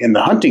saw it in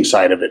the hunting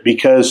side of it,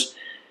 because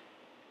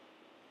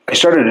I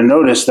started to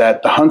notice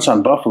that the hunts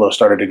on buffalo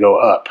started to go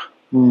up.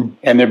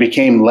 And there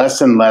became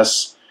less and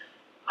less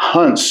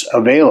hunts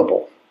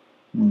available.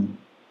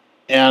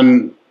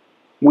 And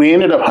we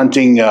ended up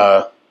hunting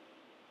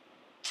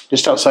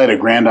just outside of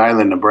Grand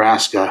Island,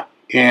 Nebraska.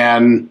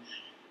 And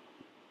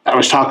I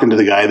was talking to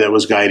the guy that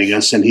was guiding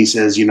us, and he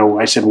says,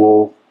 I said,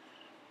 well,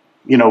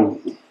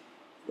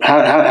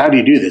 how do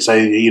you do this?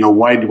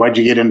 Why'd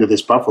you get into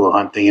this buffalo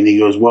hunt thing? And he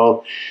goes,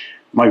 well,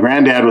 my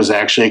granddad was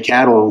actually a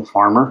cattle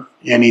farmer.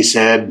 And he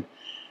said,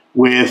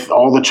 with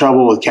all the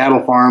trouble with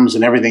cattle farms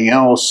and everything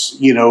else,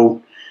 you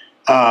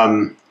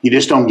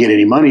just don't get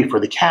any money for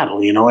the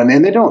cattle,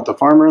 and they don't. The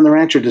farmer and the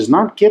rancher does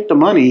not get the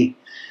money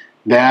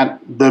that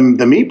the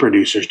meat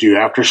producers do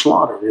after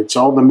slaughter. It's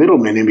all the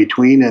middlemen in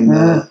between, and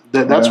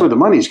that's where the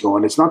money's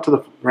going. It's not to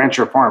the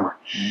rancher or farmer.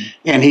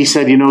 And he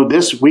said,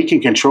 we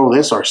can control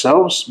this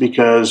ourselves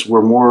because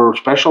we're more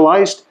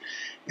specialized.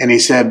 And he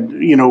said,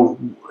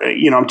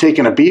 I'm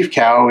taking a beef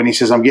cow, and he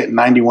says, I'm getting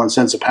 91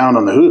 cents a pound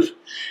on the hoof.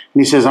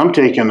 And he says, I'm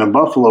taking a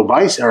buffalo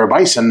bison or a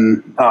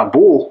bison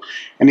bull,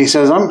 and he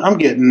says, I'm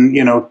getting,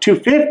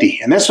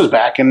 $2.50. And this was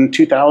back in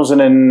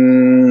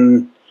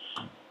 2000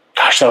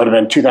 that would have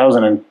been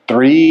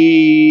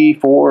 2003,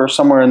 4,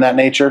 somewhere in that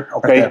nature.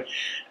 Okay.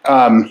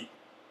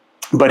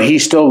 But he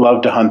still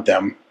loved to hunt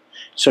them.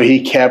 So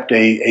he kept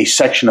a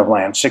section of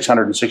land,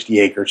 660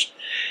 acres,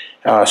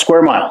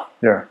 square mile.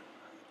 Yeah.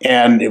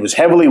 And it was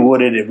heavily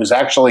wooded. It was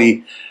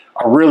actually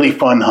a really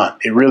fun hunt.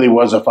 It really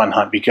was a fun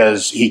hunt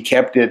because he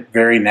kept it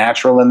very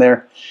natural in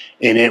there,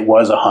 and it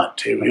was a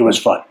hunt. It was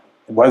fun.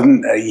 It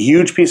wasn't a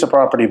huge piece of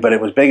property, but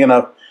it was big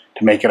enough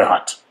to make it a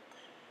hunt.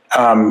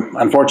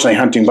 Unfortunately,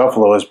 hunting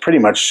buffalo is pretty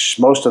much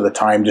most of the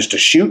time just a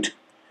shoot.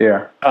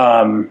 Yeah.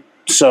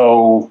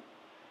 So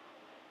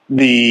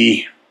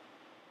when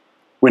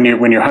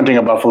you're hunting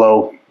a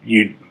buffalo,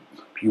 you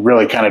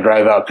really kind of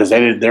drive out because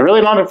they're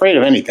really not afraid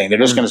of anything. They're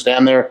just going to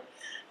stand there,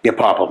 you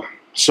pop them.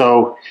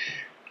 So,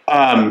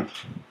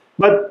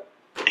 but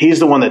he's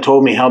the one that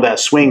told me how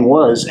that swing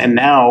was, and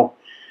now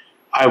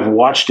I've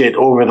watched it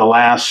over the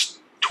last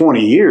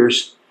 20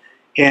 years,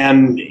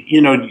 and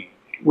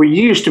we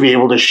used to be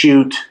able to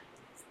shoot.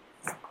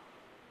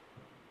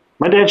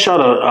 My dad shot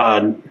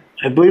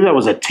I believe that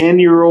was a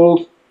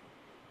 10-year-old.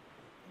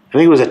 I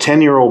think it was a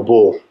 10-year-old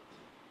bull.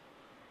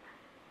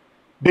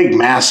 Big,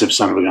 massive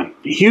son of a gun.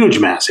 Huge,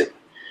 massive.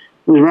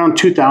 It was around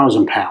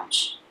 2,000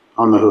 pounds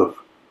on the hoof.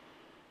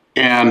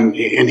 And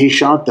he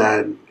shot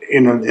that,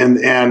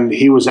 and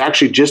he was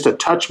actually just a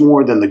touch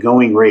more than the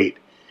going rate,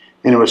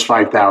 and it was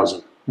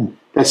 5,000.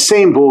 That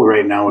same bull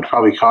right now would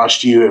probably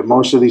cost you at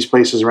most of these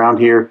places around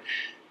here,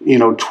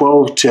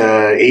 12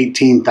 to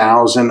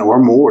 18,000 or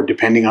more,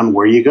 depending on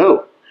where you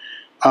go.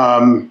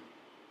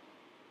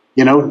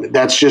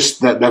 That's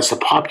just that's the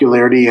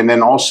popularity, and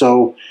then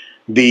also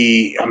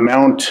the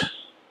amount,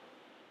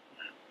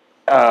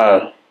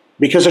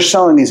 because they're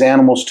selling these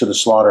animals to the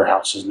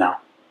slaughterhouses now.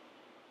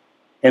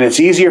 And it's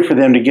easier for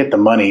them to get the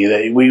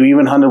money. We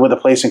even hunted with a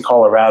place in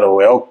Colorado,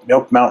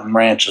 Elk Mountain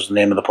Ranch is the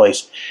name of the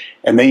place.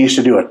 And they used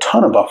to do a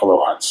ton of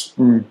buffalo hunts.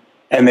 Mm.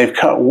 And they've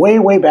cut way,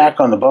 way back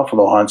on the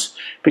buffalo hunts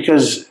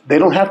because they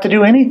don't have to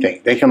do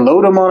anything. They can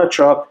load them on a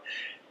truck,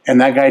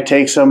 and that guy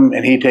takes them,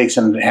 and he takes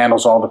and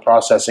handles all the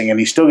processing, and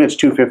he still gets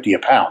 $250 a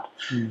pound.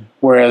 Mm.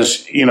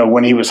 Whereas,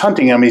 when he was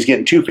hunting them, he's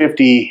getting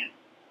 $250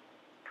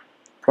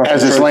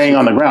 as it's laying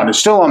on the ground. It's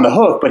still on the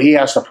hook, but he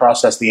has to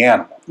process the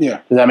animal.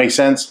 Yeah. Does that make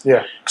sense?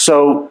 Yeah.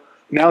 So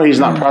now he's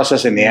not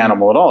processing the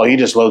animal at all. He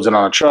just loads it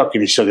on a truck,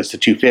 and he still gets the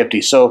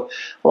 $250. So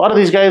a lot of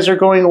these guys are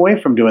going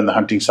away from doing the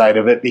hunting side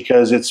of it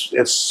because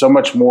it's so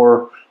much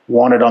more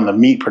wanted on the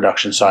meat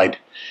production side.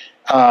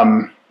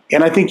 And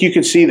I think you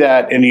could see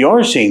that, and you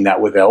are seeing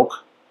that with elk.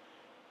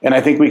 And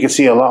I think we could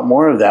see a lot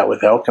more of that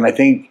with elk. And I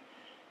think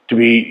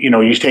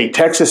you take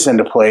Texas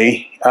into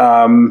play.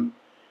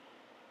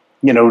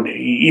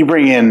 You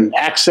bring in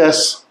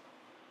Access.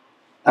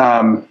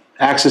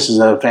 Access is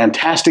a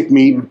fantastic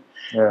meat.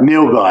 Yeah.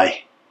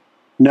 Nilgai,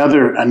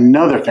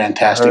 another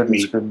fantastic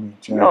meat. Good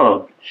meat, yeah.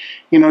 Oh,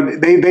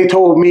 they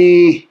told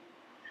me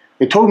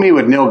with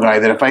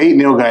Nilgai that if I ate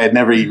Nilgai, I'd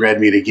never eat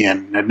red meat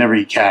again. I'd never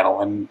eat cattle,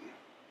 and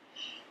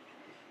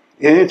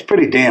it's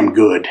pretty damn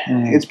good.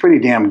 Mm. It's pretty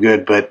damn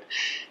good, but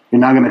you're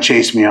not going to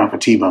chase me off a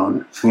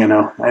T-bone. It's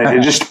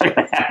just not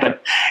going to happen.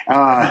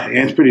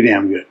 It's pretty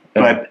damn good,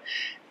 yeah. But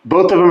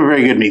both of them are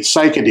very good meat.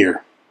 Sika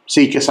deer,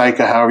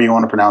 Sika, however you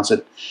want to pronounce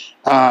it,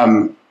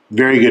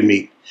 very good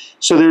meat.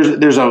 So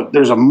there's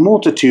a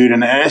multitude,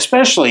 and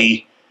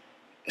especially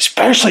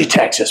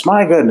Texas.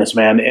 My goodness,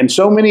 man! And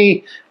so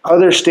many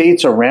other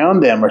states around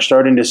them are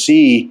starting to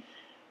see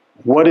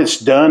what it's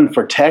done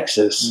for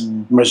Texas.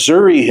 Mm.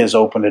 Missouri has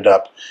opened it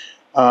up.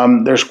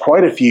 There's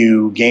quite a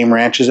few game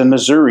ranches in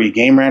Missouri,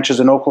 game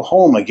ranches in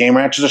Oklahoma. Game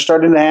ranches are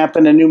starting to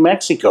happen in New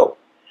Mexico.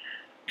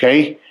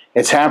 Okay,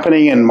 it's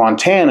happening in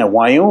Montana,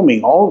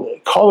 Wyoming, all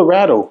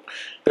Colorado.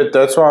 But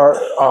that's why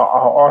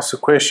I'll ask the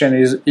question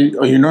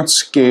are you not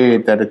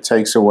scared that it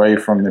takes away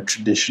from the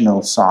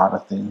traditional side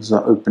of things,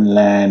 the open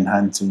land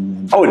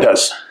hunting? Oh, it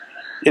does.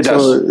 It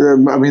does.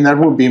 That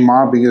would be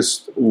my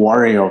biggest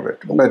worry of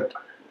it. But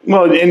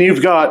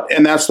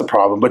and that's the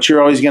problem. But you're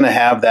always going to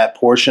have that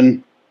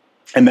portion,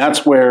 and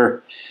that's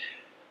where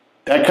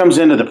that comes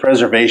into the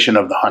preservation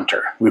of the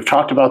hunter. We've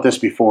talked about this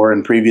before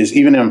in previous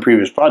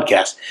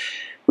podcasts.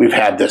 We've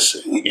had this,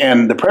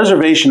 and the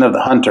preservation of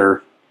the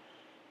hunter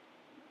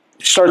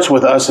starts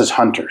with us as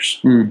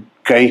hunters. Mm.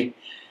 Okay,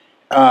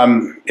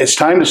 it's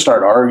time to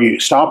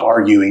stop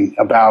arguing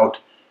about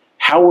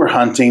how we're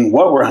hunting,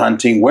 what we're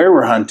hunting, where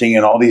we're hunting,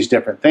 and all these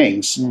different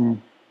things,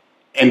 and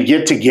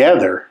get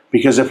together.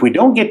 Because if we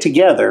don't get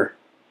together,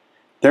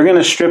 they're going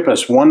to strip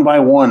us one by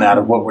one out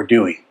of what we're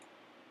doing.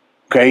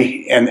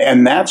 Okay,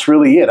 and that's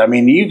really it.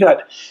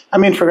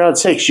 For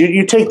God's sakes,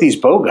 you take these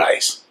bow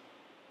guys,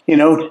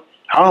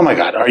 Oh my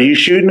God! Are you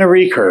shooting a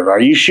recurve?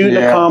 Are you shooting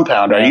a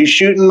compound? Are you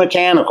shooting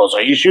mechanicals?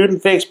 Are you shooting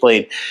fixed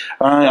blade?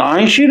 Are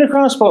you shooting a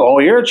crossbow? Oh,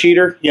 you're a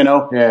cheater! And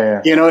and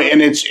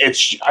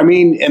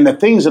the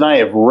things that I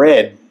have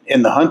read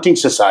in the hunting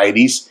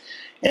societies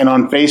and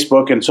on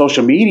Facebook and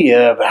social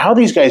media of how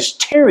these guys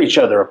tear each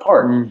other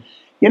apart. Mm.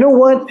 You know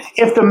what?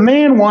 If the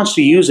man wants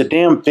to use a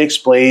damn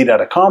fixed blade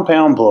at a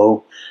compound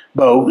bow,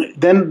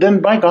 then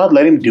by God,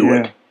 let him do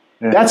it.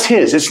 Yeah. That's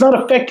his. It's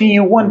not affecting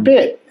you one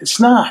bit. It's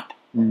not.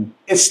 Mm.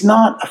 It's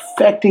not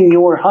affecting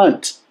your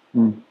hunt.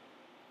 Mm.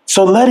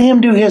 So let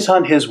him do his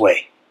hunt his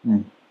way.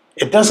 Mm.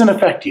 It doesn't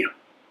affect you.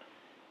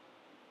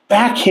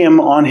 Back him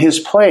on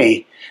his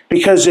play,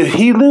 because if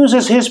he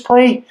loses his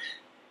play,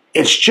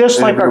 it's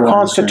just like our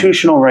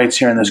constitutional rights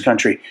here in this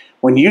country.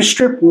 When you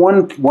strip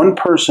one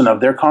person of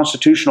their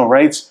constitutional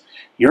rights,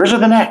 yours are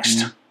the next.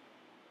 Mm.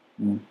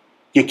 Mm.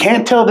 You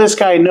can't tell this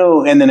guy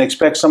no and then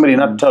expect somebody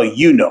not to tell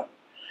you no.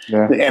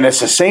 Yeah. And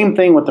it's the same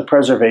thing with the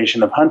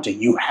preservation of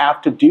hunting. You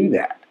have to do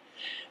that.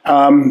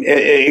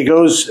 It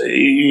goes,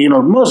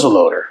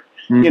 muzzleloader.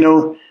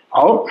 Mm.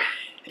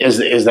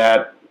 Is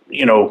that,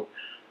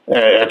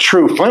 a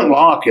true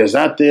flintlock? Is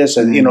that this?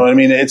 And,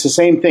 it's the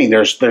same thing.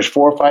 There's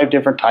 4 or 5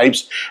 different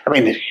types.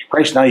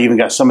 Christ, now you even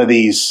got some of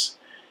these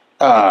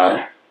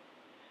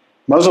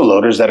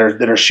muzzleloaders that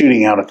are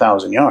shooting out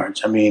 1,000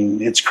 yards.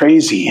 It's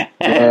crazy.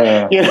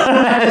 Yeah.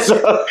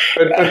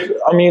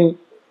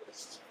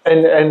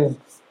 And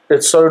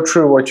it's so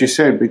true what you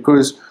said,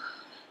 because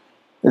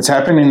it's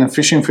happening in the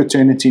fishing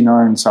fraternity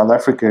now in South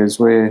Africa, is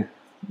where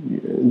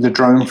the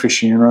drone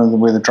fishing,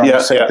 where the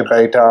drones take the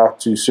bait out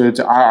to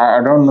certain. I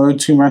don't know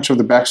too much of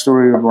the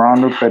backstory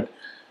around it, but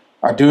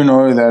I do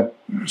know that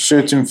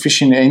certain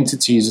fishing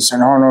entities are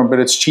saying, oh no, but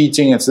it's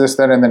cheating, it's this,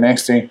 that, and the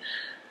next thing.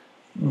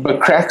 But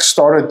cracks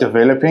started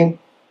developing,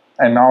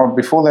 and now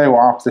before they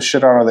wipe the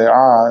shit out of their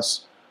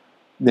eyes,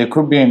 there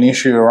could be an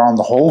issue around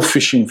the whole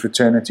fishing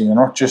fraternity and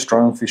not just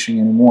drone fishing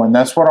anymore. And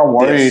that's what I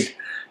worried. Yes.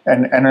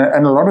 And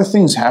a lot of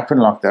things happen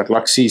like that,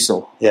 like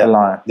Cecil, the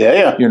lion.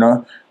 Yeah.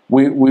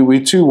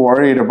 We're too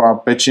worried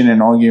about bitching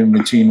and arguing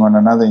between one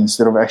another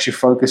instead of actually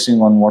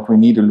focusing on what we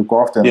need to look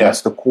after. And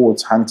that's the core.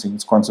 It's hunting.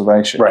 It's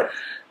conservation. Right.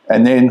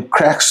 and then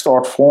cracks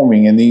start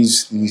forming, and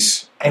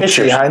these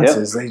entry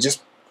hunters, they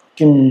just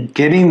can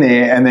get in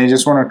there, and they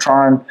just want to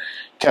try and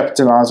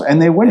capitalize,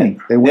 and they're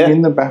winning. They're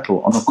winning the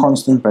battle on a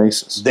constant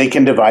basis. They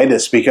can divide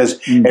us, because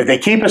if they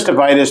keep us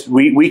divided,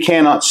 we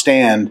cannot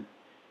stand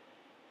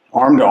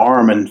arm to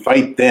arm and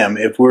fight them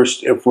if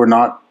we're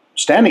not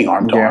standing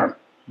arm to arm.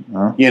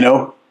 You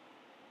know,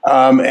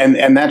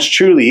 and that's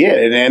truly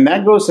it, and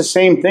that goes the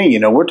same thing. You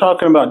know, we're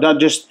talking about not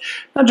just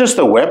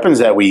the weapons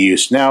that we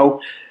use. Now,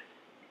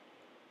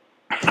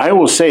 I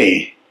will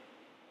say,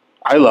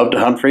 I love to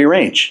hunt free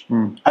range.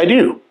 I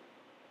do.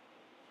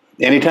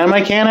 Anytime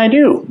I can, I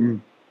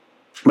do.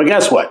 But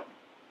guess what?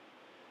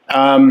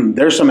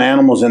 There's some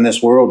animals in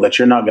this world that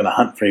you're not going to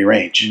hunt free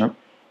range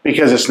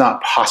because it's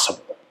not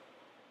possible.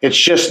 It's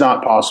just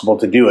not possible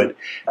to do it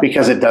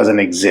because it doesn't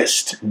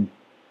exist.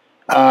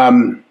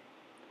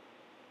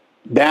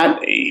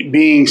 That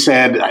being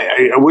said,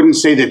 I wouldn't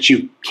say that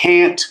you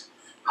can't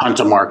hunt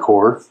a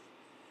markhor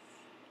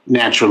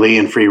naturally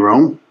in free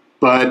roam,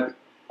 but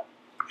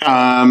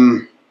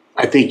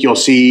I think you'll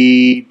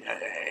see.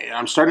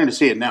 I'm starting to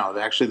see it now.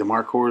 Actually, the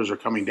markhors are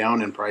coming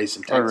down in price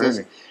in Texas.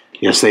 Oh, really?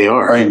 Yes, they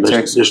are.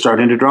 They're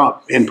starting to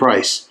drop in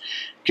price.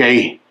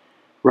 Okay,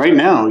 right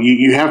now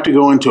you have to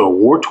go into a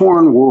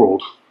war-torn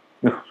world,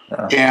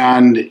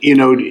 and you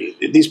know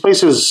these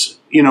places.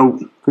 You know,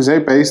 because they're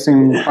based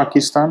in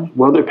Pakistan.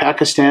 Well, they're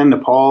Pakistan,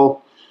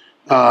 Nepal.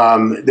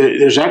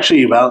 There's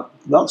actually about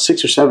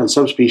 6 or 7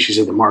 subspecies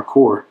of the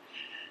markhor.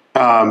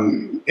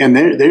 And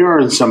they are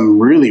in some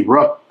really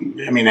rough.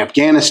 I mean,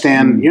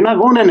 Afghanistan. You're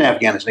not going into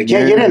Afghanistan. I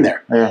can't get in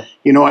there. Yeah.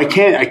 You know, I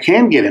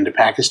can get into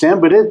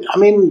Pakistan, but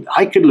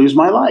I could lose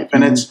my life.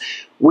 And it's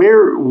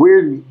where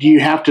do you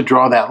have to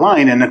draw that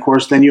line? And of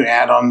course, then you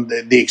add on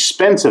the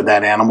expense of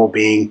that animal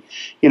being,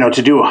 you know,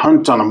 to do a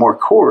hunt on a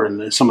markhor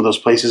in some of those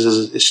places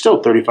is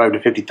still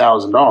 $35,000 to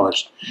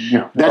 $50,000.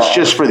 Yeah. That's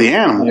just for the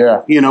animal.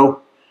 Yeah. You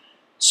know.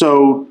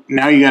 So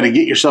now you got to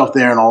get yourself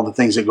there and all the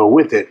things that go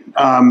with it.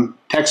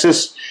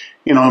 Texas,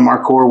 you know, in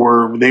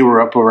markhor they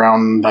were up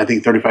around, I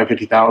think,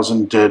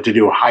 $35,000 to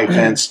do a high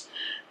fence.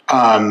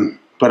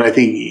 But I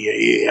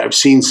think I've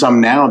seen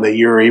some now that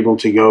you're able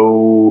to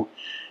go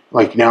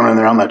like down and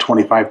around that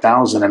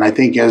 $25,000. And I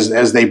think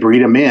as they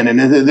breed them in,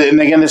 and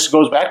again, this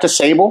goes back to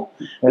sable.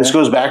 Yeah. This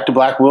goes back to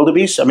black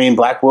wildebeest. I mean,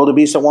 black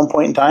wildebeest at one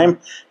point in time,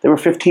 they were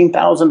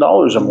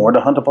 $15,000 or more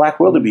to hunt a black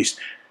wildebeest.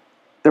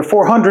 They're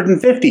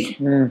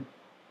 $450.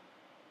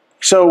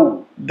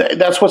 So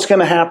that's what's going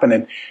to happen.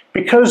 And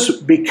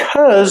because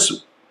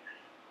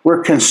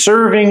we're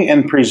conserving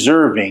and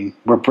preserving,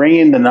 we're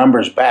bringing the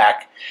numbers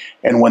back.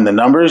 And when the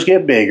numbers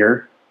get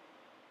bigger,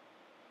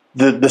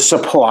 the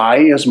supply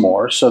is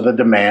more, so the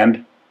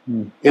demand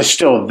is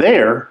still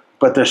there,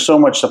 but there's so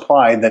much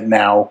supply that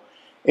now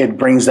it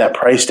brings that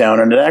price down.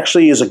 And it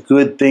actually is a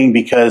good thing,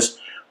 because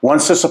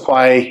once the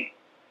supply,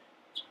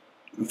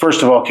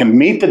 first of all, can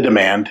meet the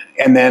demand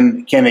and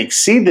then can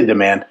exceed the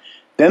demand,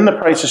 then the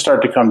prices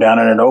start to come down,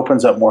 and it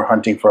opens up more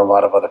hunting for a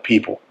lot of other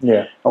people.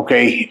 Yeah.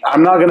 Okay,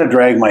 I'm not going to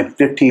drag my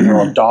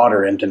 15-year-old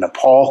daughter into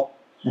Nepal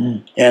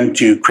and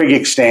to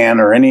Kyrgyzstan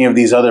or any of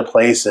these other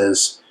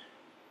places.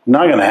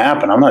 Not going to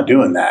happen. I'm not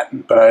doing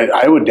that. But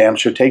I would damn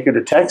sure take her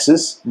to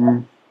Texas.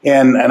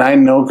 And I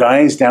know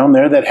guys down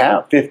there that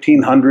have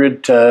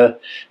 1,500 to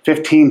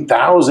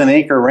 15,000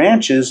 acre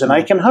ranches, and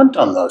I can hunt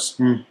on those.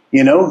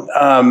 You know,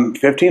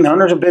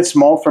 1,500 is a bit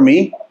small for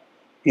me.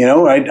 You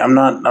know, I'm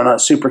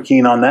not super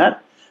keen on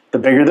that. The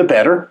bigger, the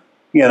better.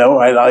 You know,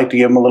 I like to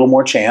give them a little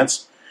more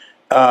chance.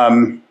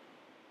 But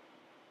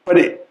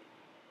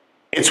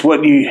it's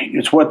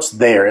what's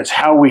there. It's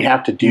how we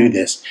have to do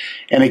this.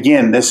 And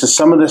again,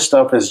 some of this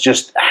stuff is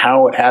just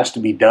how it has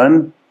to be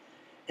done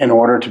in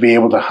order to be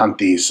able to hunt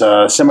these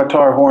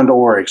scimitar horned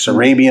oryx,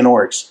 Arabian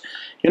oryx.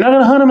 You're not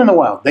going to hunt them in the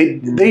wild.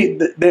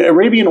 The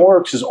Arabian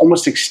oryx is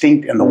almost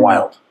extinct in the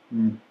wild.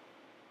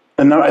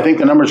 I think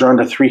the numbers are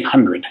under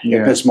 300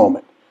 at this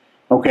moment.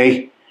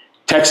 Okay,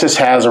 Texas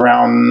has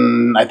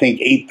around, I think,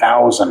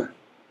 8,000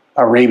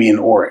 Arabian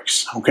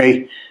oryx.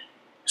 Okay,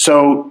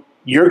 so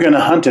you're going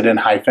to hunt it in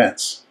high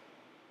fence.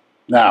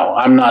 Now,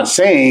 I'm not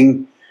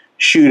saying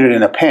shoot it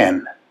in a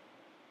pen. I'm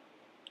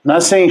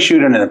not saying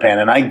shoot it in a pen.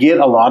 And I get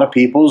a lot of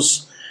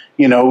people's,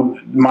 you know,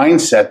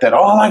 mindset that,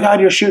 oh my God,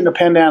 you're shooting a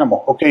penned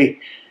animal. Okay,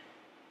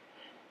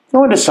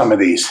 go into some of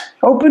these.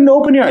 Open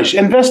your eyes.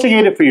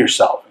 Investigate it for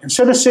yourself.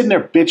 Instead of sitting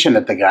there bitching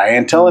at the guy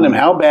and telling him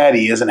how bad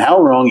he is and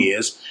how wrong he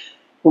is,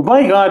 well,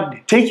 by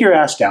God, take your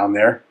ass down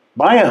there,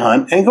 buy a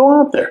hunt, and go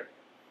out there.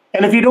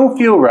 And if you don't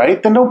feel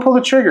right, then don't pull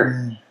the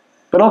trigger.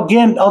 But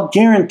I'll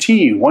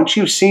guarantee you, once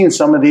you've seen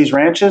some of these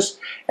ranches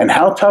and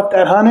how tough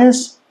that hunt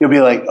is, you'll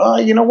be like, oh,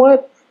 you know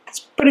what?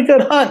 It's a pretty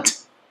good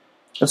hunt.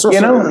 It's also,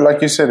 you know,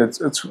 like you said,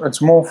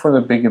 it's more for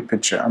the bigger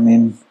picture. I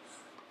mean,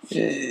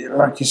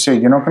 like you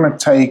said, you're not going to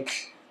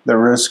take the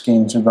risk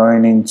into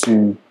going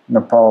into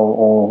Nepal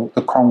or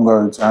the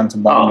Congo to hunt a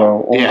bongo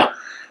or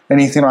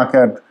anything like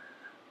that.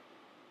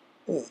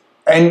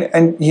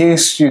 And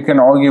yes, you can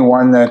argue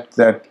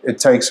that it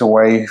takes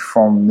away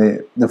from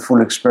the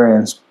full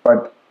experience,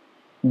 but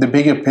the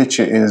bigger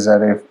picture is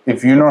that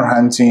if you're not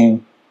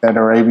hunting that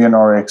Arabian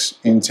oryx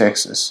in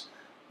Texas,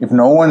 if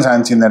no one's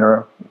hunting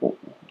that,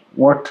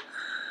 what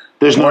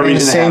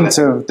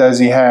incentive does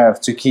he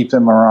have to keep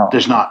them around?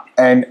 There's not.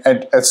 And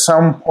at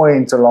some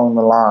point along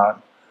the line,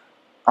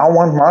 I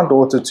want my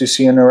daughter to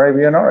see an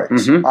Arabian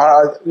oryx,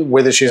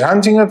 whether she's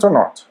hunting it or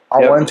not.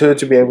 I want her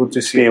to be able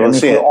to see it. And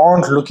if we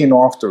aren't looking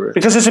after it,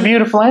 because it's a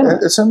beautiful animal,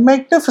 it's a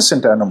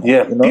magnificent animal.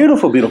 Yeah,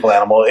 beautiful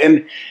animal.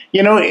 And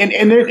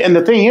and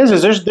the thing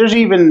is there's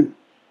even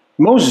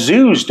most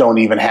zoos don't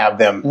even have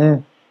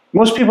them.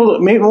 Most people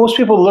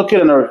look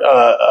at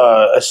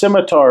a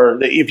scimitar.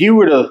 If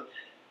you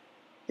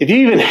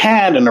even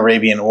had an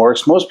Arabian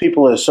oryx, most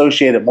people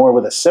associate it more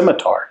with a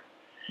scimitar.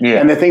 Yeah.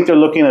 And they think they're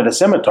looking at a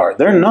scimitar.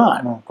 They're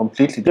not. No,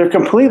 completely. They're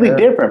completely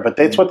different, but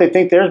that's what they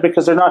think there is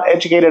because they're not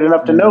educated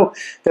enough to know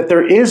that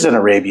there is an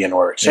Arabian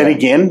oryx. And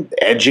again,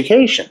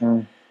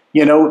 education.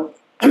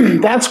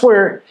 That's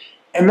where,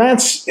 and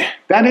that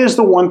is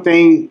the one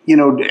thing,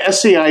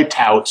 SCI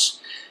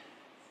touts,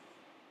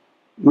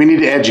 we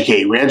need to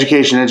educate.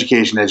 Education.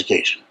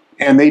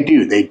 And they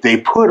do. They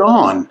put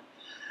on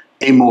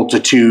a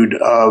multitude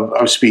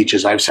of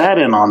speeches. I've sat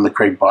in on the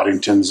Craig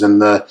Boddingtons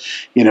and the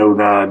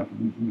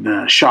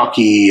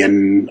Shockey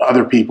and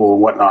other people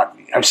and whatnot.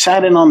 I've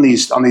sat in on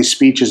these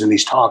speeches and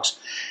these talks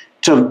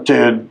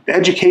to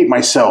educate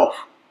myself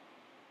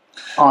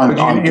on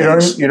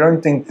things. You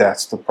don't think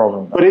that's the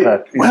problem?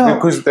 But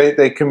because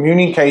they're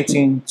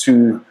communicating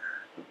to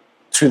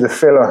the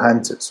fellow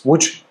hunters,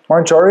 which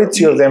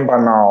majority of them by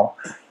now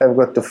have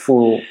got the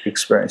full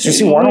experience. You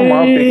see, one of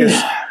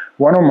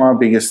my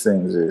biggest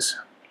things is,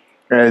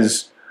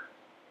 as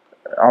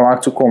I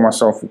like to call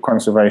myself a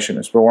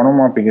conservationist, but one of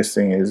my biggest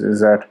things is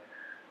that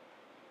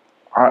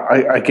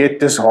I get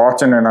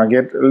disheartened and I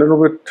get a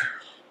little bit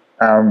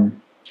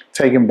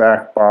taken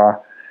back by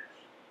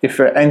if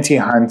an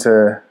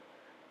anti-hunter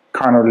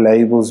kind of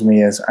labels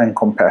me as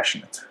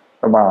uncompassionate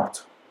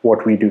about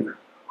what we do,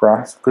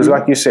 right? Because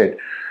like you said,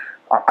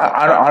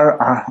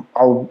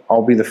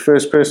 I'll be the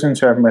first person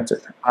to admit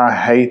it. I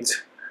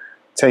hate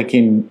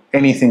taking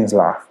anything's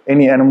life,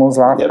 any animal's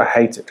life. I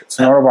hate it. It's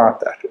not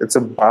about that. It's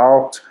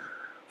about,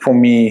 for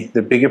me,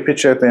 the bigger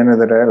picture at the end of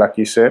the day, like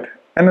you said,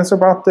 and it's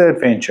about the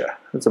adventure.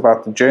 It's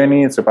about the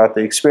journey. It's about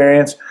the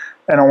experience.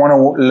 And I want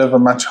to live a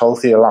much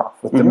healthier life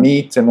with the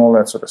meat and all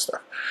that sort of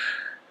stuff.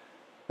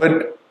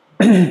 But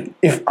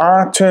if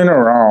I turn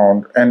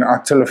around and I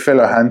tell a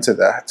fellow hunter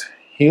that,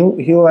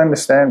 he'll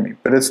understand me.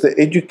 But it's the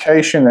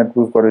education that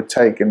we've got to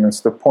take, and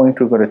it's the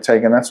point we've got to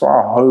take. And that's why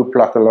I hope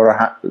like a lot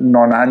of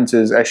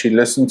non-hunters actually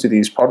listen to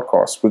these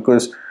podcasts,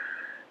 because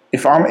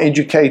if I'm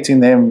educating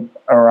them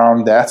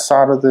around that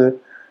side of the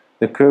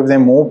curve,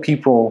 then more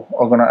people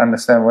are going to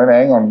understand, well,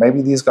 hang on,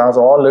 maybe these guys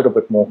are a little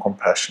bit more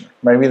compassionate.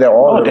 Maybe they're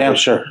all. Oh, damn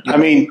sure. I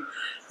mean,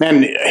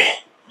 man,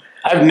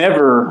 I've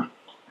never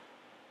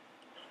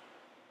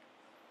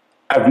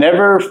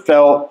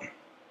felt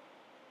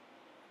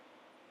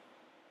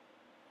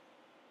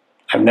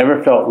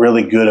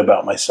really good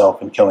about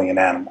myself in killing an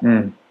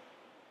animal.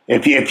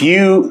 If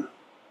you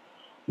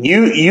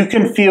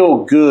can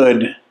feel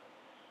good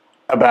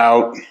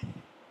about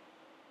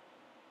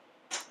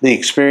the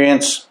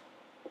experience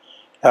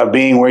of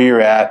being where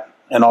you're at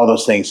and all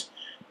those things,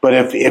 but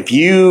if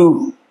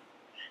you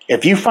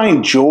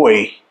find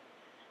joy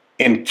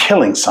in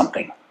killing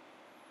something,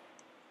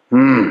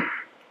 you're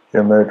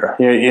a murderer.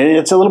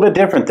 It's a little bit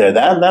different there.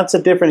 That's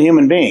a different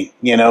human being,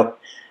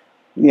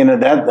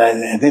 that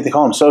I think they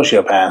call them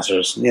sociopaths,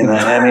 or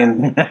I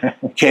mean,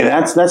 okay,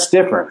 that's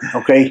different,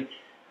 okay,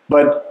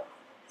 but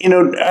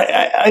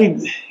I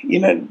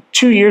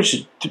 2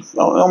 years,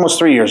 almost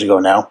 3 years ago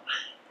now,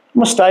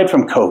 almost died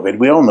from COVID.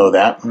 We all know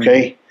that,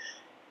 okay,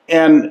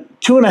 and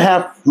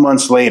 2.5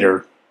 months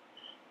later,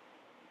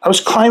 I was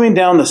climbing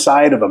down the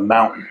side of a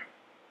mountain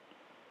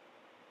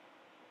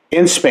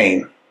in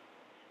Spain,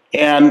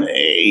 and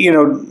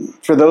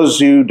for those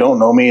who don't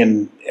know me,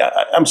 and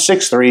I'm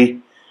 6'3".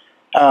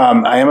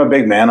 I am a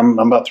big man. I'm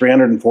about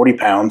 340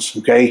 pounds.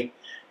 Okay.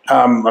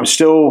 I'm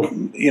still,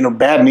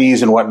 bad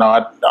knees and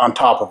whatnot on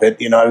top of it.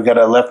 I've got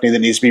a left knee that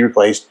needs to be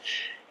replaced,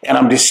 and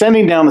I'm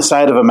descending down the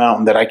side of a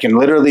mountain that I can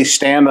literally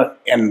stand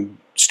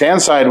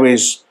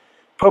sideways,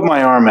 put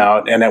my arm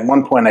out, and at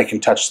one point I can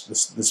touch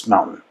this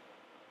mountain.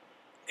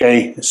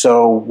 Okay.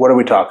 So what are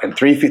we talking?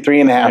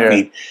 3.5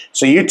 feet.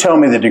 So you tell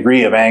me the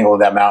degree of angle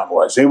that mountain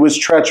was. It was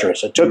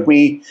treacherous. It took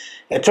me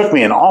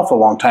an awful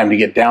long time to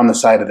get down the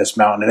side of this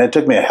mountain, and it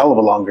took me a hell of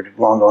a longer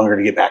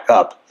to get back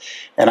up.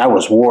 And I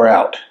was wore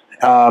out,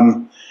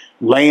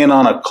 laying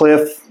on a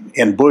cliff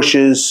in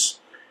bushes,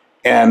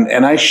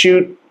 and I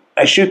shoot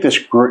this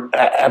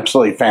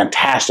absolutely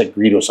fantastic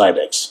Greedos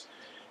ibex,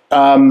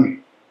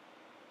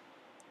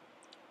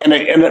 and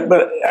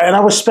I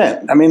was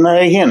spent. I mean,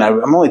 again,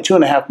 I'm only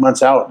 2.5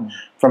 months out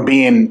from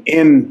being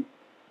in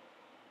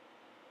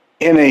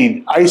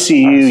a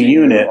ICU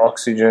unit,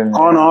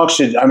 on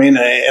oxygen. I mean,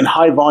 in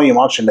high volume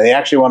oxygen. They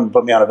actually wanted to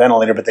put me on a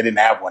ventilator, but they didn't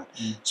have one.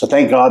 So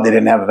thank God they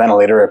didn't have a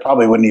ventilator. I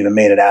probably wouldn't even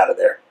made it out of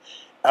there.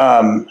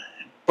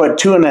 But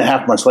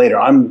 2.5 months later,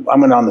 I'm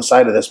on the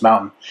side of this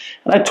mountain.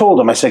 And I told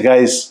him, I said,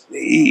 guys,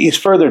 he's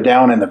further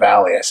down in the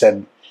valley. I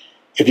said,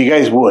 if you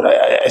guys would,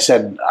 I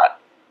said,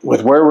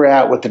 with where we're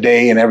at with the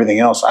day and everything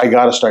else, I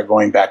got to start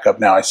going back up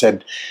now. I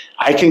said,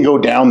 I can go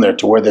down there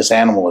to where this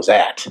animal is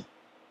at.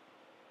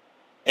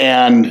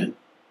 And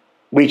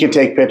we can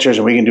take pictures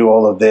and we can do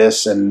all of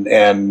this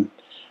and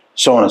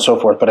so on and so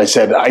forth. But I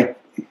said,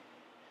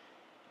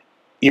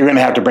 you're going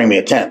to have to bring me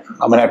a tent.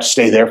 I'm going to have to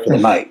stay there for the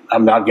night.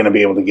 I'm not going to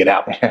be able to get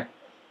out.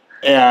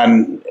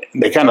 And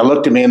they kind of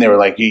looked at me and they were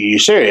like, you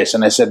serious?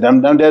 And I said,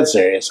 I'm dead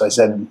serious. I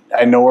said,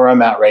 I know where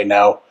I'm at right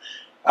now.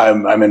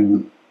 I'm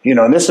in,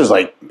 and this is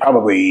like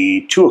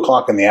probably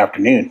 2:00 in the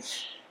afternoon,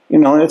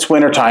 and it's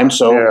winter time.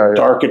 So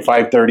dark at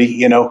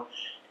 5:30,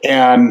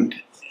 and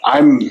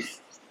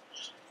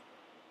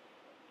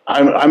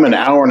I'm an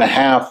hour and a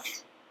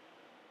half,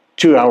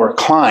 2-hour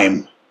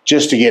climb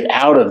just to get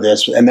out of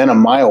this, and then a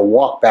mile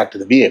walk back to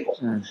the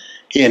vehicle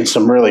in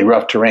some really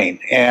rough terrain.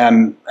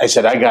 And I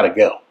said, I got to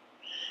go.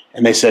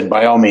 And they said,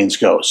 by all means,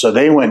 go. So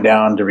they went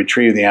down to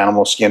retrieve the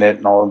animal, skin it,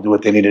 and all do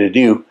what they needed to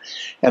do.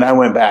 And I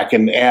went back,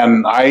 and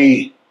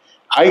I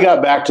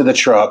got back to the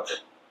truck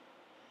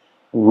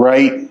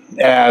right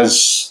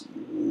as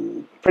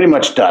pretty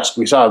much dusk.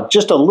 We saw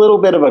just a little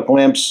bit of a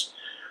glimpse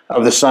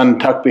of the sun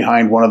tucked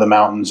behind one of the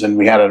mountains, and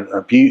we had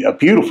a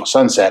beautiful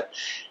sunset.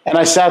 And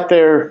I sat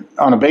there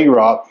on a big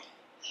rock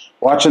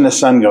watching the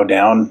sun go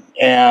down,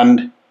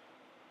 and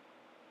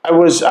I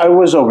was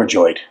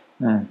overjoyed.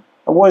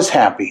 I was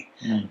happy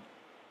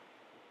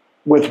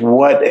with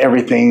what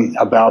everything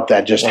about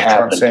that just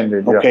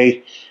happened.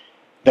 Okay,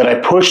 that I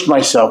pushed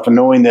myself, and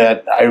knowing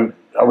that I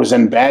was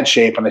in bad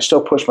shape, and I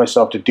still pushed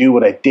myself to do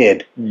what I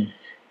did.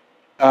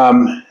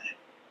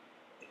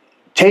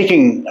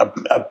 Taking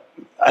an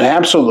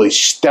absolutely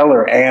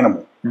stellar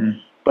animal,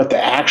 but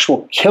the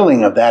actual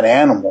killing of that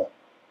animal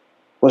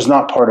was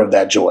not part of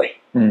that joy.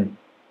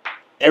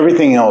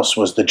 Everything else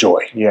was the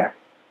joy. Yeah.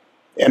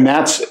 And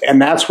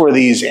that's where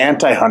these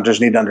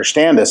anti-hunters need to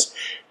understand this,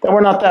 that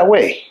we're not that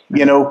way.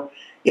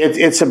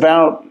 It's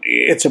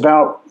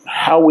about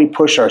how we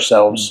push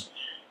ourselves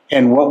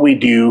and what we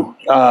do.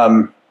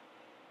 I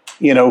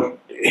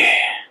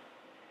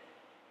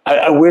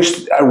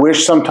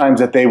wish sometimes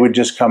that they would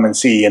just come and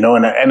see, and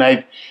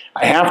I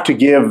have to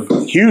give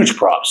huge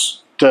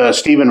props to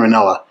Stephen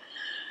Ranella,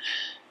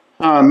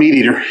 Meat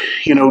Eater,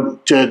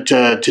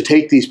 to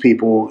take these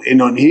people,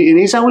 and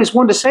he's always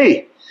one to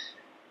say,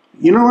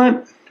 you know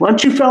what? Why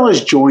don't you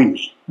fellas join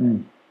me?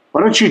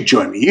 Why don't you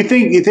join me? You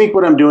think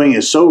what I'm doing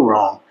is so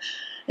wrong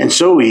and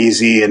so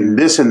easy and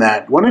this and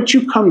that. Why don't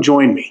you come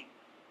join me?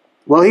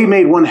 Well, he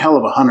made one hell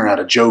of a hunter out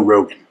of Joe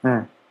Rogan.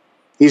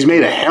 He's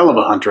made a hell of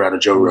a hunter out of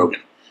Joe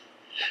Rogan.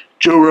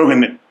 Joe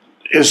Rogan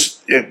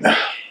is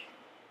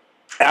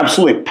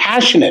absolutely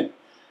passionate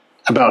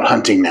about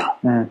hunting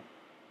now.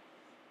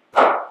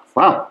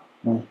 Wow.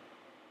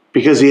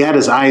 Because he had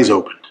his eyes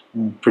opened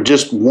for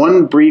just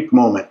one brief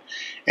moment.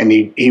 And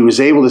he was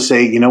able to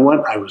say, you know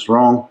what, I was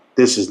wrong.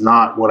 This is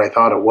not what I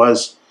thought it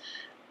was.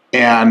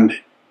 And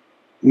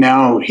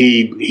now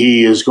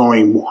he is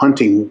going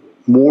hunting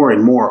more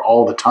and more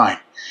all the time.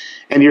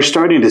 And you're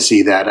starting to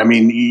see that. I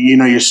mean,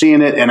 you're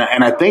seeing it, and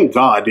I thank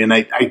God. And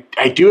I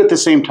do at the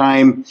same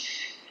time,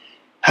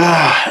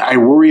 I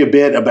worry a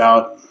bit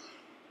about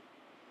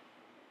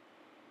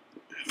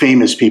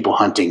famous people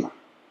hunting.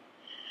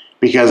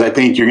 Because I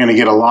think you're going to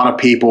get a lot of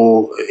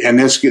people, and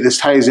this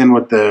ties in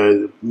with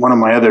one of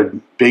my other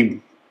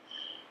big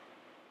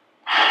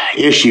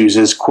issues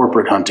is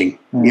corporate hunting.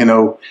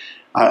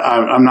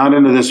 I'm not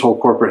into this whole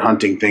corporate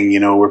hunting thing,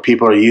 where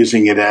people are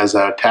using it as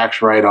a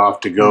tax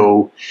write-off to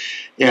go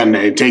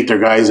and take their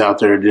guys out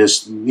there to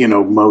just,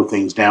 mow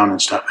things down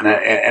and stuff.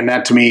 And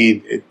that to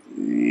me,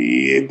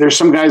 there's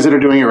some guys that are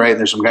doing it right, and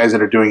there's some guys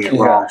that are doing it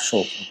wrong.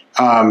 Sure.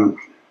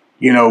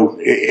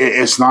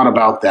 It's not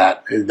about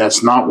that.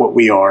 That's not what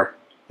we are.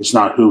 It's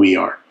not who we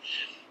are.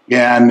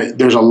 And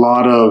there's a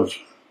lot of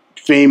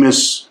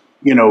famous,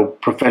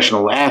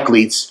 professional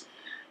athletes,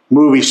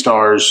 movie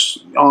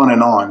stars, on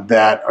and on,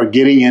 that are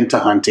getting into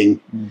hunting.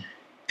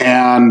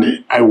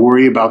 And I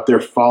worry about their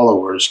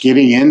followers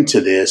getting into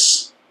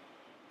this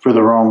for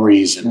the wrong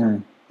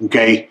reason.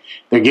 Okay?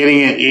 They're getting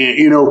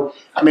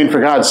it,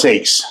 for God's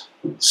sakes,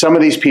 some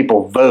of these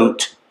people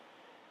vote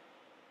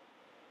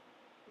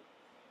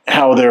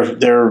how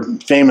their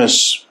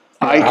famous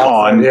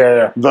icon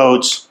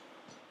votes.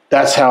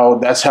 That's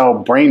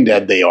how brain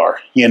dead they are,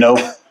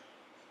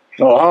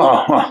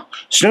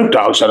 Snoop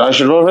Dogg said I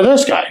should vote for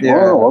this guy.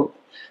 Well,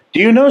 do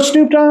you know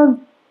Snoop Dogg?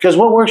 Because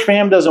what works for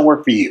him doesn't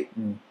work for you.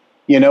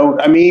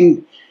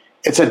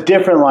 It's a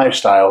different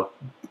lifestyle.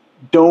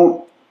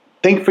 Don't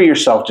think for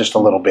yourself just a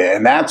little bit,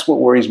 and that's what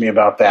worries me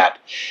about that.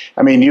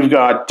 You've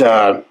got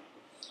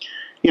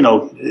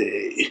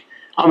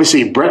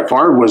obviously, Brett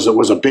Favre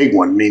was a big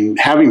one.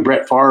 Having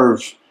Brett Favre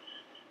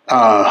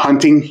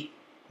hunting.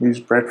 Who's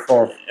Brett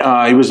Favre?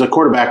 He was a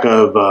quarterback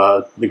of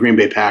the Green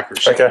Bay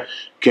Packers. Okay.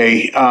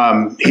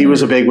 He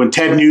was a big one.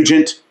 Ted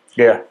Nugent.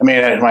 Yeah.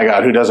 My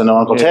God, who doesn't know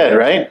Uncle Ted,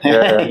 right?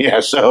 Yeah.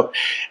 Yeah. So,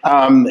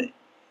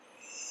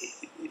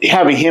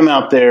 having him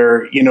out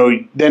there,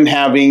 then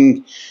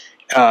having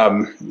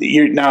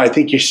now I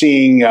think you're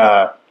seeing.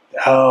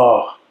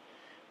 Oh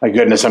my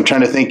goodness, I'm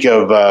trying to think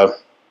of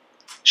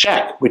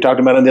Shaq. We talked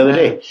about him the other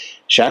day.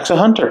 Shaq's a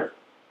hunter.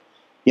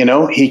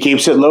 He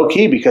keeps it low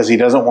key because he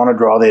doesn't want to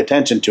draw the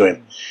attention to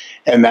him,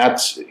 and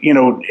that's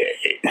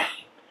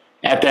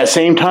At that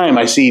same time,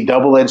 I see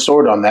double-edged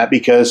sword on that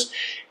because,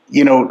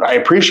 I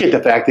appreciate the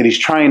fact that he's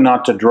trying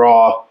not to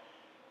draw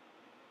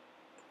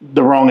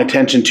the wrong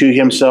attention to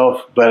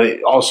himself,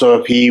 but also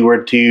if he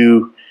were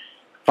to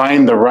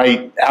find the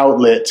right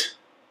outlet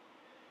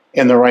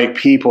and the right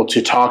people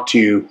to talk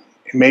to,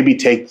 maybe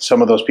take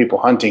some of those people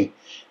hunting,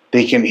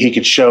 he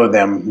could show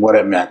them what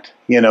it meant,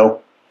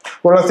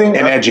 Well, I think,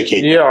 and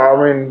educate them. Yeah, I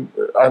mean,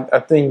 I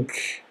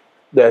think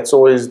that's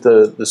always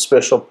the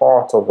special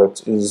part of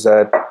it is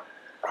that.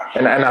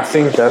 And I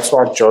think that's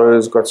why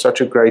Joe's got such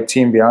a great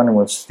team behind him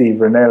with Steve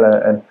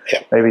Ranella. And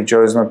maybe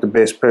Joe's not the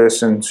best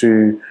person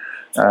to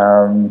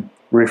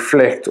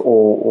reflect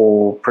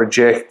or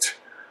project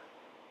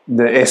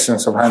the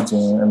essence of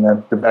hunting and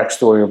the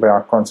backstory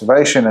about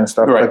conservation and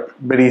stuff. Right.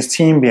 But his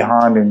team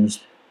behind him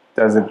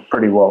does it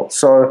pretty well.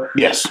 So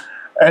yes.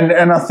 And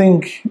I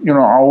think, I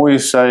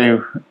always say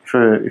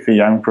if a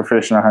young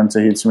professional hunter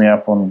hits me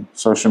up on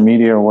social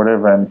media or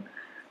whatever, and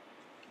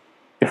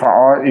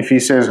if he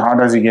says, how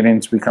does he get in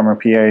to become a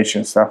PH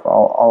and stuff,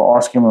 I'll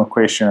ask him a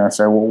question. I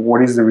say, well,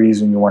 what is the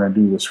reason you want to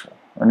do this for?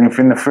 And if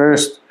in the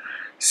first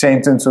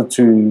sentence or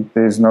two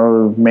there's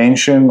no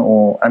mention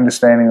or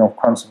understanding of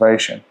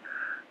conservation,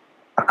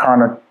 I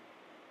kind of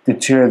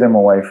deter them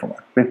away from it.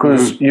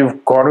 Because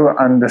you've got to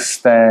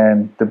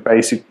understand the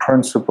basic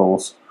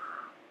principles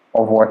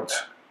of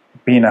what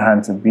being a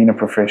hunter, being a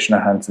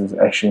professional hunter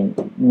actually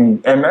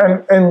mean.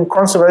 And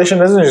conservation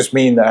doesn't just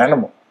mean the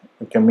animal.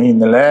 It can mean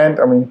the land.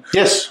 I mean,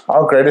 yes.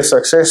 Our greatest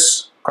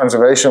success,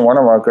 conservation, one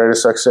of our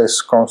greatest success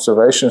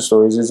conservation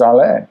stories is our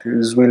land.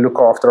 Is we look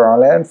after our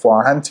land for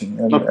our hunting.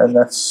 And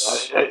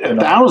that's...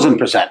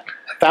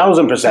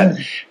 1,000%.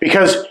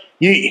 Because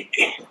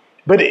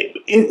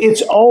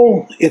it's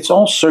all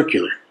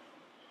circular.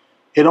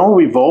 It all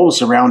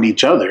revolves around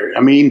each other. I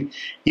mean,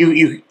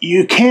 you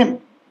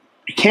can't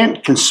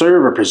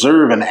conserve or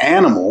preserve an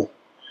animal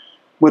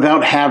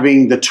without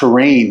having the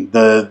terrain,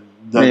 the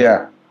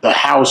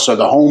house or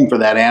the home for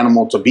that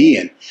animal to be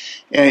in.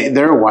 And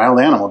they're a wild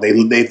animal.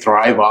 They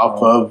thrive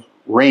off of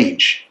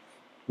range,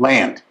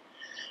 land.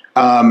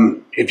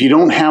 If you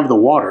don't have the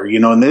water,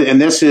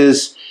 and this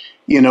is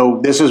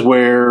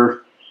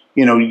where,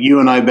 you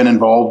and I have been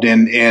involved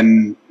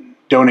in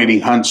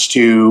donating hunts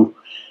to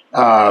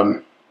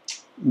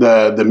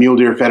the Mule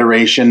Deer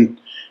Federation,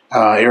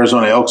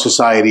 Arizona Elk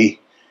Society,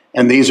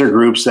 and these are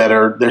groups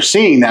that they're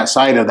seeing that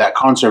side of that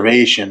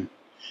conservation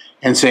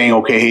and saying,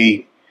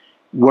 okay,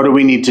 what do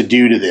we need to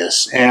do to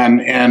this?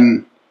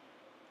 And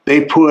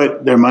they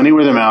put their money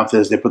where their mouth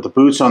is. They put the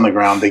boots on the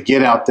ground. They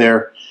get out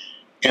there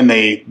and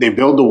they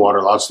build the water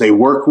lots. They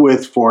work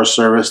with Forest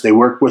Service. They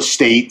work with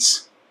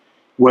states,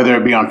 whether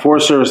it be on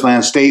Forest Service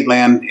land, state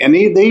land, and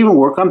they even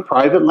work on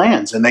private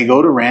lands. And they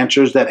go to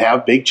ranchers that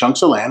have big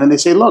chunks of land and they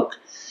say, look,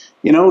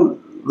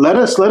 let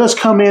us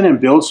come in and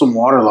build some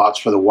water lots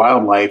for the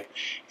wildlife.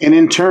 And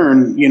in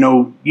turn,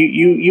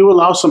 you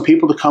allow some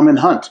people to come and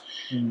hunt.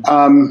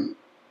 And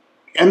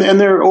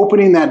they're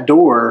opening that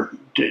door,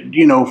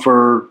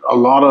 for a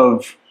lot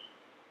of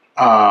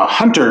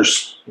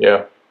hunters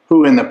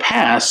who in the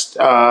past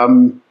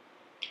have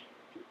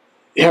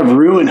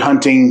ruined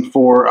hunting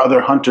for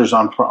other hunters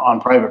on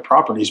private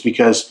properties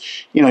because,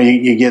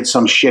 you get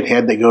some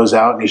shithead that goes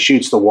out and he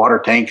shoots the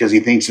water tank because he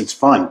thinks it's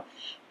fun.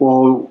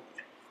 Well,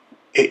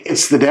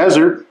 it's the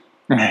desert.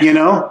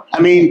 I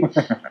mean,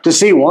 to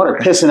see water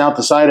pissing out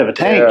the side of a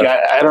tank,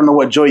 I don't know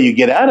what joy you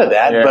get out of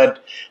that,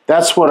 but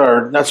that's what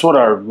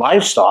our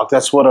livestock,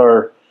 that's what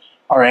our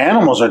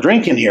animals are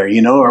drinking here.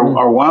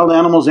 Our wild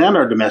animals and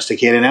our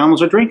domesticated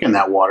animals are drinking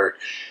that water.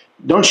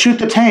 Don't shoot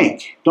the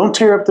tank. Don't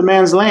tear up the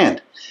man's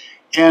land.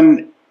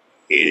 And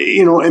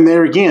and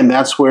there again,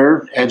 that's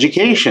where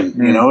education.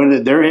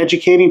 They're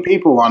educating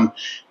people on,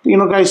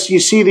 guys, you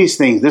see these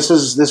things. This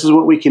is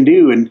what we can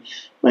do. And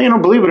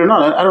believe it or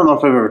not, I don't know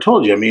if I've ever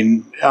told you. I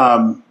mean,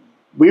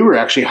 we were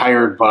actually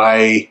hired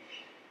by,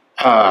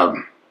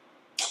 I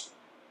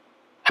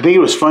think it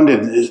was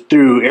funded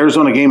through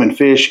Arizona Game and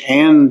Fish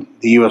and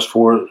the U.S.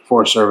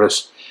 Forest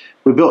Service.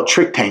 We built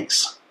trick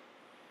tanks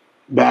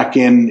back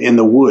in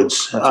the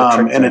woods.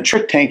 And a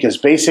trick tank is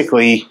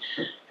basically,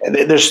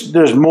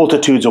 there's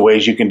multitudes of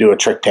ways you can do a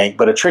trick tank.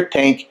 But a trick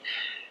tank,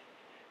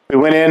 we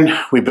went in,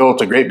 we built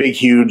a great big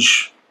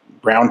huge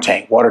brown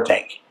tank, water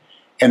tank.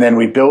 And then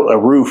we built a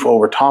roof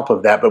over top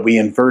of that, but we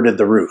inverted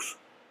the roof.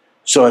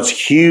 So it's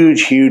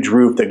huge, huge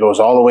roof that goes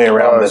all the way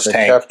around this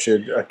tank.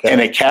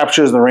 And it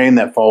captures the rain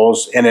that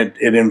falls, and it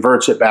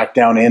inverts it back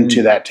down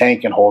into that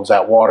tank and holds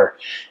that water.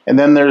 And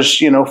then there's,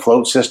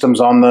 float systems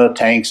on the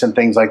tanks and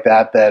things like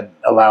that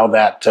allow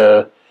that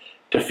to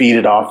feed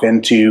it off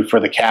into for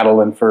the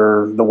cattle and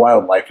for the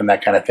wildlife and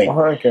that kind of thing.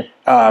 Oh, okay.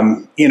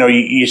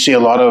 You see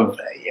a lot of...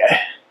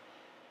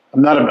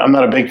 I'm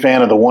not a big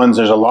fan of the ones.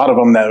 There's a lot of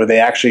them that they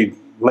actually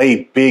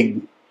lay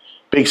big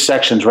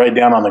sections right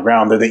down on the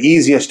ground. They're the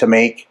easiest to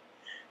make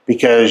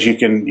because you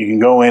can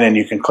go in and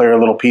you can clear a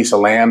little piece of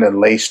land and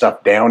lay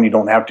stuff down. You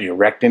don't have to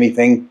erect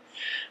anything,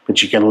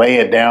 but you can lay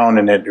it down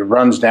and it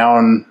runs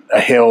down a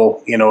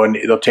hill, and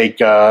it'll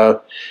take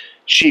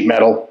sheet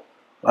metal.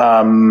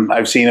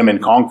 I've seen them in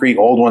concrete.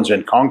 Old ones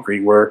in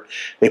concrete where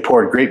they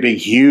poured great big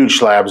huge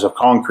slabs of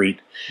concrete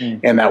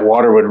and that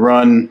water would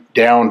run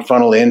down,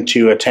 funnel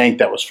into a tank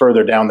that was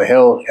further down the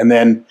hill, and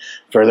then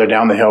further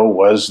down the hill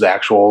was the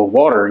actual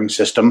watering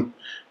system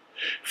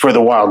for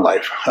the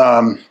wildlife.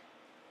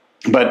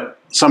 But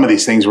some of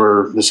these things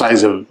were the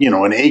size of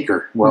an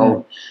acre.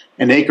 Well,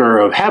 an acre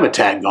of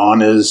habitat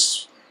gone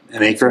is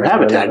an acre of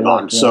habitat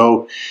gone. Yeah.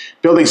 So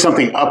building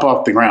something up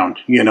off the ground,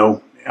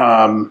 and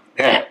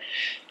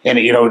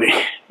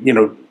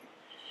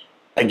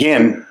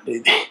again,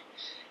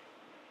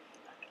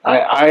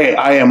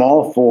 I am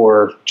all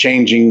for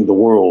changing the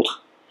world,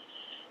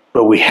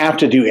 but we have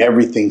to do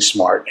everything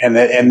smart. And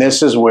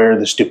this is where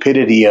the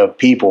stupidity of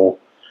people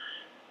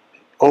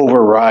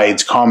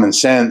overrides common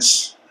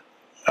sense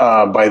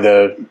by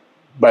the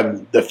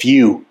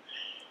few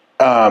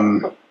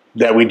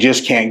that we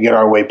just can't get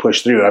our way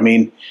pushed through. I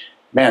mean,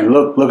 man,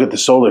 look at the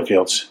solar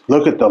fields.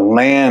 Look at the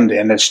land,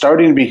 and it's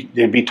starting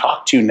to be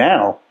talked to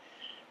now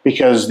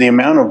because the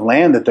amount of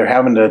land that they're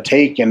having to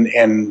take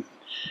and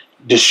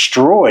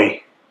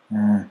destroy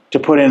to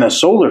put in a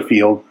solar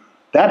field,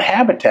 that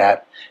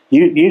habitat.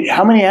 You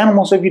how many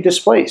animals have you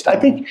displaced? I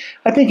think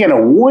in a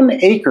 1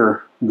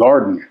 acre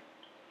garden,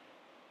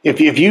 if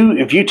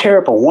you tear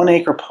up a 1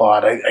 acre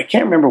plot, I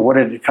can't remember what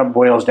it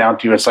boils down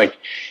to. It's like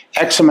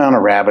X amount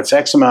of rabbits,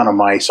 X amount of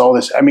mice, all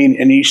this. I mean,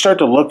 and you start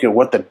to look at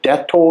what the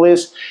death toll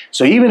is.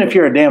 So even if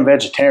you're a damn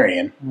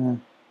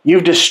vegetarian,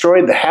 you've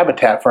destroyed the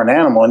habitat for an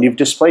animal and you've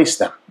displaced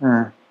them.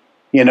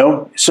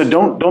 So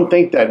don't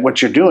think that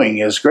what you're doing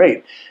is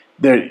great.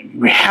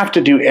 We have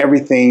to do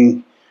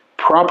everything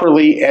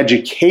properly,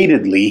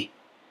 educatedly,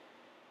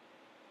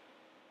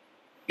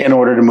 in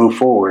order to move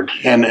forward.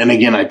 And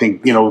again, I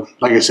think,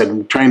 like I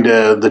said,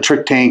 the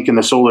trick tank and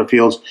the solar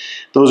fields,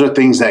 those are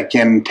things that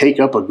can take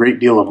up a great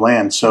deal of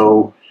land.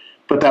 So,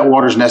 but that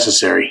water's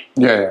necessary.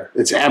 Yeah.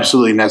 It's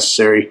absolutely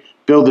necessary.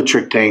 Build the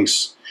trick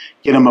tanks,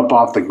 get them up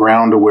off the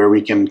ground to where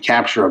we can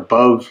capture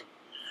above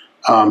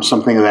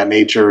something of that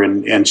nature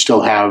and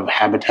still have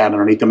habitat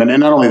underneath them. And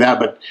not only that,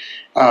 but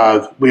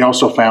we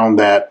also found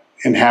that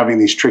in having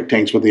these trick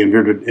tanks with the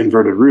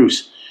inverted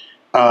roofs,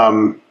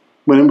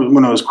 when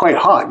it was quite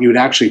hot, you would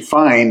actually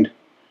find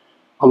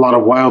a lot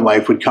of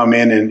wildlife would come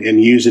in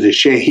and use it as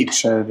shade.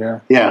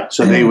 Yeah.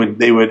 So they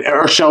would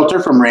or shelter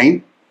from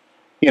rain.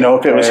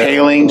 If it was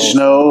hailing,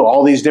 snow,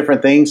 all these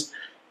different things,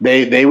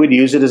 they would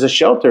use it as a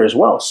shelter as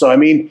well. So I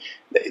mean,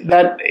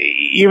 that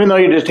even though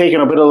you're just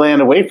taking a bit of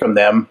land away from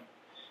them,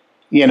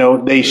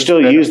 they still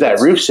use that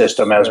roof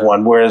system as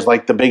one. Whereas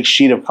like the big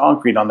sheet of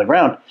concrete on the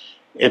ground,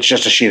 it's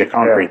just a sheet of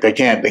concrete. They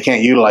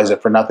can't utilize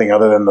it for nothing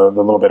other than the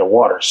little bit of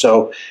water.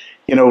 So,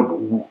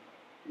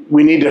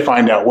 we need to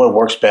find out what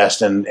works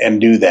best and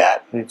do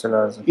that.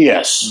 Utilize it.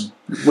 Yes,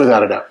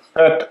 without a doubt.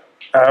 But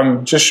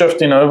just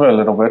shifting over a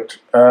little bit,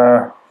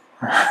 I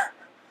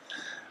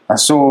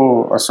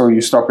saw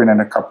you stopping in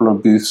a couple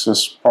of booths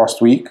this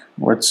past week.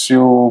 What's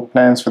your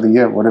plans for the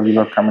year? What have you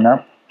got coming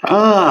up?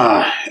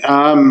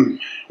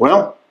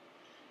 Well,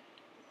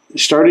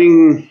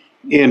 starting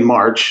in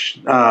March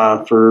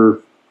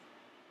for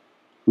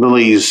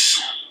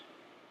Lily's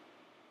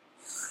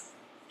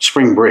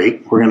spring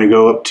break, we're going to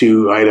go up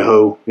to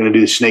Idaho. We're going to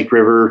do the Snake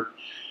River,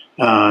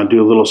 do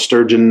a little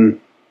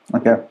sturgeon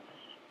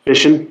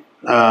fishing.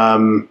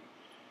 Then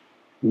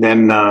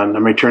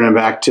I'm returning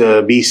back to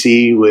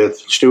BC with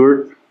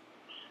Stuart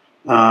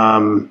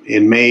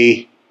in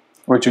May.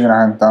 What you going to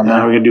hunt down there?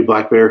 We're going to do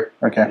black bear.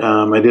 Okay.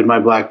 I did my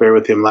black bear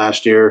with him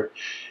last year.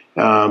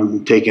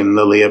 Taking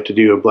Lily up to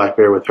do a black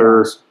bear with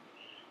her.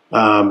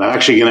 I'm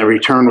actually going to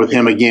return with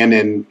him again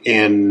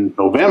in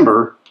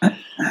November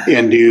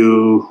and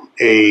do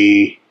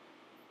a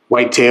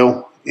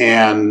whitetail,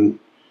 and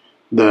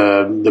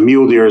the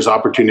mule deer is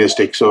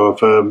opportunistic. So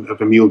if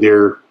a mule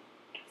deer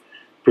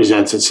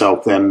presents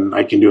itself, then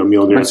I can do a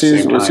mule deer at the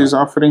same time. What's his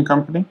outfitting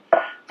company?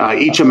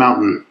 Each a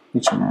Mountain.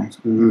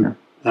 Mm-hmm.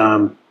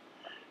 Okay.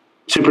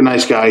 Super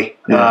nice guy.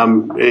 Yeah.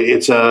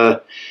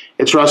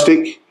 It's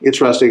rustic.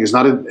 It's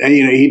not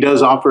he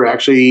does offer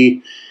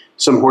actually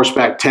some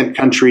horseback tent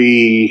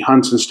country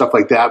hunts and stuff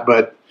like that,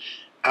 but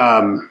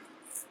I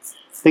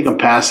think I'm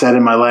past that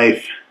in my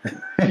life.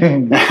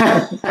 You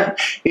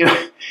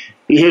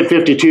hit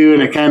 52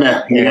 and it kind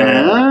of, you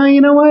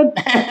know what?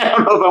 I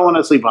don't know if I want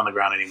to sleep on the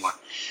ground anymore.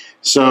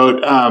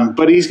 So,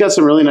 but he's got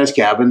some really nice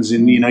cabins,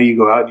 and you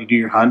go out, you do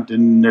your hunt,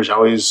 and there's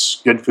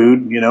always good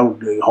food,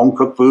 home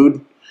cooked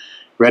food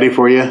ready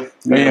for you.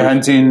 Are you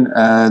hunting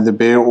the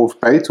bear off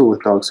bait or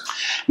with dogs?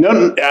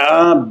 No,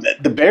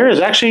 the bear is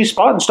actually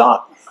spot and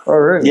stock. Oh,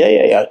 really?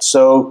 Yeah.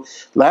 So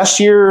last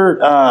year,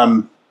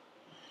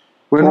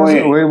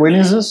 when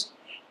is this?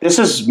 This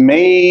is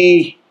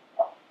May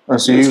Oh,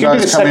 so it's you gonna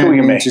be the guys second week coming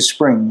of May. into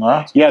spring,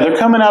 right? Yeah, they're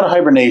coming out of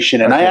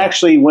hibernation, and I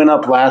actually went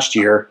up last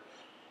year.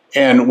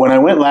 And when I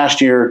went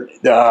last year,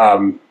 I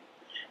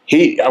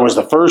was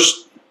the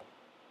first.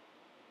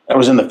 I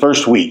was in the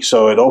first week,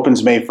 so it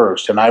opens May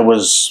 1st, and I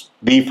was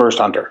the first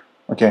hunter.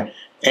 Okay.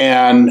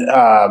 And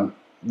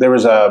there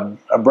was a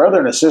brother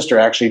and a sister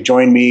actually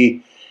joined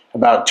me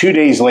about 2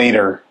 days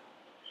later.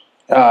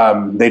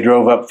 They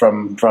drove up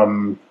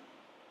from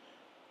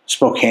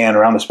Spokane,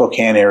 around the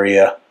Spokane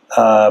area.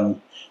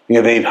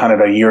 They'd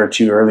hunted a year or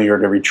two earlier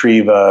to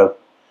retrieve a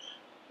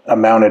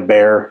mounted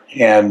bear,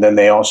 and then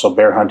they also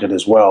bear hunted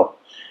as well.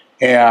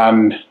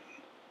 And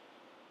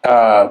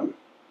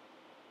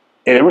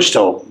there was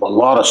still a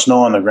lot of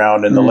snow on the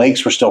ground, and the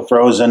lakes were still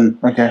frozen.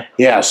 Okay.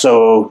 Yeah,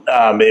 so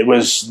it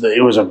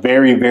was a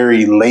very,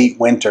 very late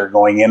winter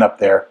going in up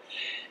there.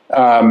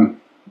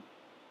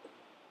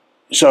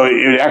 So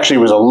it actually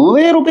was a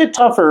little bit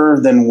tougher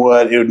than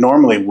what it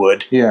normally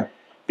would. Yeah.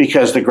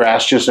 Because the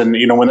grass just, and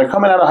when they're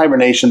coming out of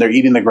hibernation, they're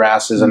eating the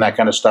grasses and that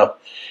kind of stuff.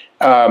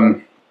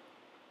 And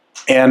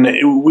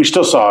we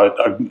still saw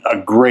a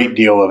great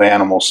deal of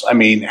animals. I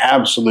mean,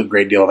 absolute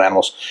great deal of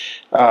animals.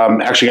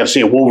 Actually got to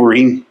see a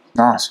wolverine.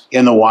 Nice.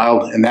 In the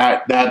wild. And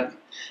that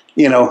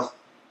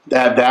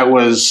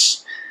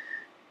was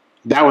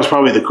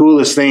probably the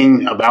coolest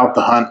thing about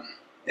the hunt.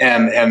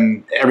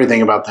 And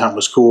everything about the hunt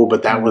was cool,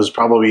 but that was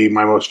probably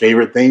my most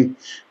favorite thing,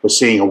 was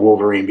seeing a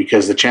wolverine,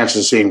 because the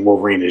chances of seeing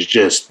wolverine is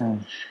just,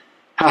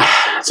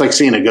 it's like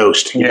seeing a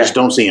ghost. You just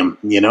don't see them,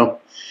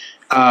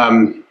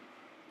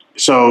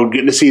 So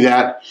getting to see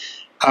that,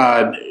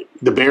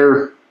 the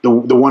bear, the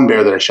one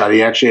bear that I shot,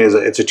 he actually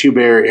it's a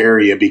 2-bear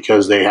area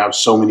because they have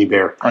so many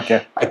bear.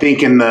 Okay. I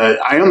think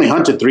I only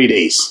hunted 3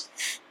 days.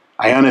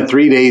 I hunted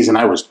 3 days and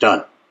I was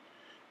done.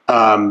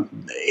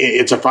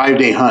 It's a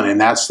 5-day hunt, and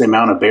that's the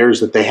amount of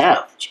bears that they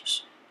have.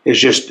 It's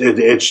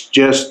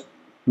just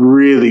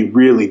really,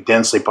 really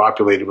densely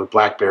populated with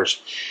black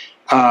bears.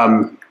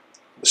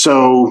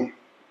 So,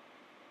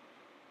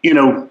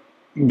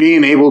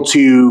 being able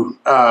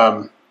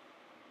to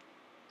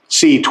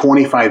see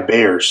 25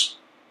 bears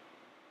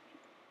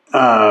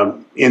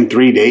in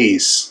 3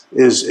 days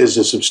is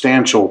a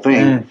substantial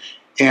thing.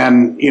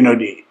 And,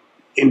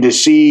 and to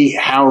see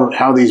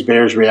how these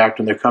bears react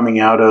when they're coming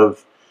out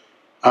of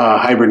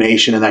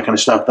hibernation and that kind of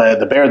stuff.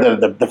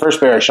 The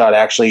first bear I shot,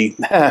 actually,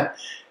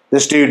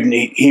 this dude,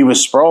 he was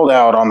sprawled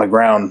out on the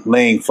ground,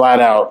 laying flat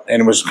out,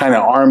 and was kind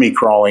of army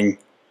crawling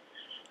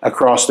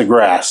across the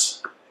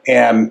grass.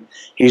 And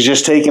he's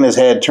just taking his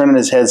head, turning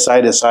his head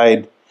side to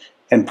side,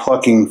 and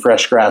plucking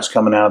fresh grass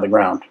coming out of the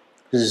ground.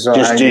 He was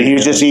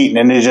just eating,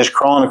 and he's just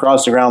crawling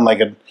across the ground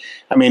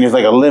he's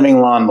like a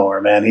living lawnmower,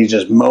 man. He's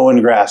just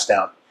mowing grass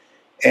down.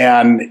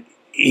 And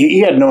he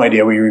had no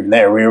idea we were even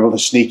there. We were able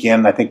to sneak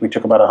in. I think we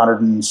took about a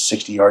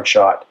 160-yard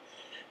shot.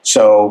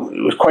 So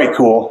it was quite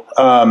cool.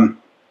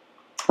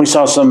 We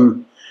saw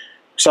some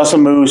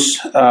moose,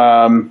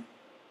 saw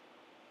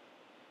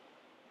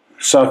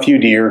a few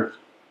deer,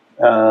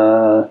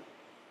 a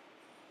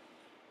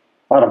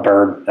lot of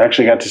bird. I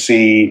actually got to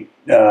see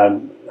a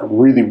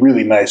really,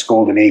 really nice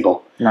golden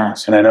eagle.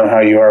 Nice. And I know how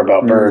you are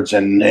about birds.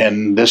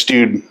 And this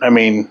dude,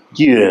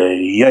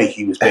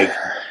 he was big.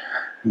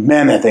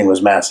 Man, that thing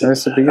was massive.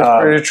 That's the biggest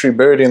predatory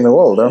bird in the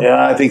world, huh?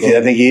 Yeah, I think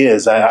he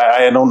is.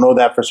 I don't know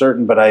that for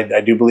certain, but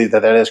I do believe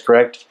that is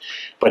correct.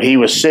 But he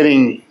was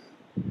standing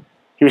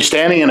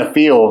in a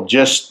field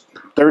just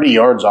 30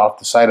 yards off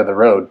the side of the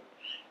road.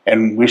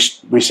 And we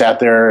sat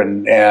there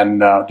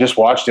and just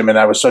watched him, and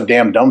I was so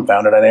damn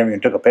dumbfounded I never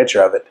even took a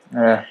picture of it.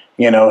 Yeah.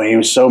 He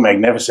was so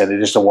magnificent, and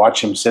just to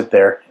watch him sit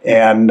there.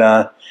 And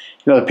the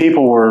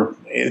people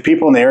in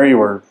the area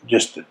were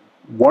just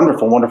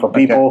wonderful, wonderful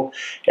people.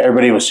 Okay.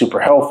 Everybody was super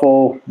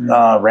helpful.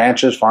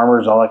 Ranchers,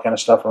 farmers, all that kind of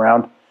stuff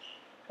around.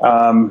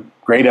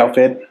 Great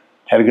outfit.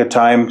 Had a good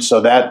time. So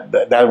that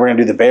we're going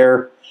to do the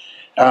bear.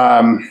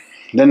 Then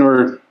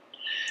we're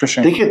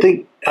fishing.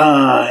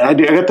 I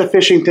got the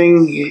fishing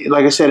thing.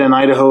 Like I said, in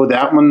Idaho,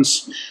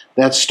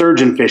 that's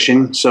sturgeon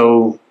fishing.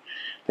 So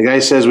the guy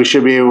says we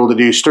should be able to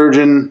do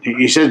sturgeon.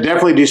 He said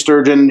definitely do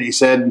sturgeon. He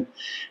said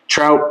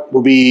trout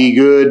will be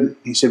good.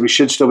 He said we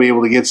should still be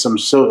able to get some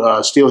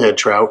steelhead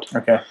trout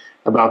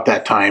about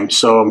that time.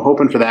 So I'm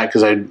hoping for that,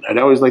 because I'd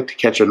always like to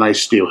catch a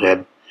nice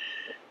steelhead.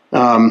 But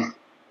I'm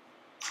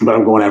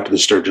going after the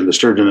sturgeon. The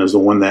sturgeon is the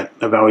one that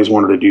I've always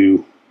wanted to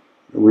do.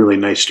 A really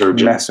nice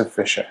sturgeon. Massive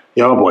fisher.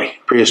 Yeah, oh boy,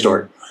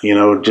 prehistoric.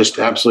 Just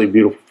absolutely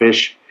beautiful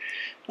fish.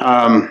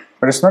 But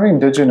it's not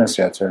indigenous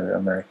yet to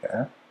America,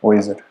 eh? Or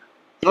is it?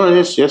 Oh, it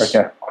is. Yes.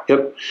 Okay.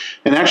 Yep.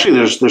 And actually,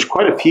 there's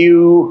quite a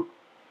few.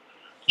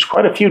 There's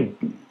quite a few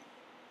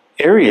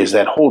areas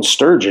that hold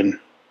sturgeon,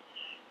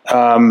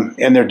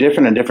 and they're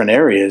different in different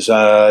areas.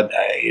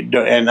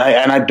 And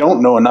I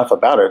don't know enough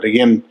about it.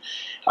 Again,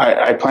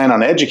 I plan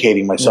on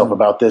educating myself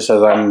about this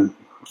as I'm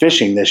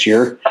fishing this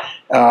year.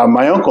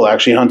 My uncle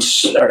actually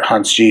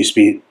hunts.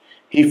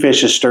 He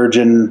fishes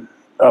sturgeon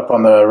up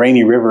on the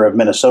Rainy River of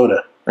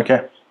Minnesota.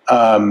 Okay.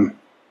 And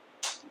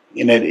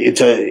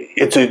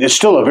it's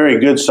still a very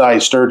good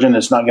sized sturgeon.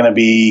 It's not going to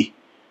be,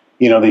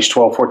 these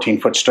 12,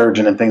 14-foot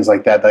sturgeon and things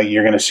like that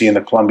you're going to see in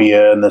the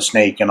Columbia and the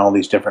Snake and all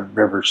these different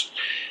rivers.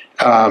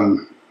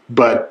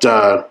 But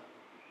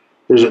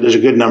there's a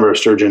good number of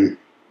sturgeon,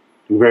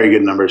 a very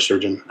good number of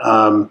sturgeon.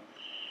 Are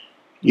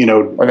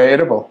they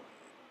edible?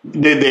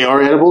 They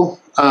are edible.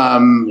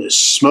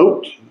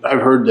 Smoked,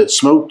 I've heard that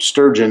smoked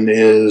sturgeon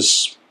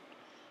is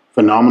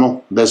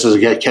phenomenal. This is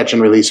a catch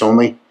and release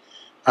only.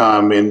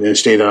 In the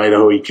state of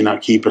Idaho, you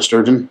cannot keep a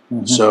sturgeon.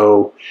 Mm-hmm.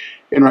 So,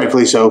 and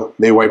rightfully so,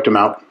 they wiped them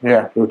out.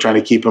 Yeah. They were trying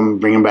to keep them,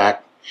 bring them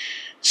back.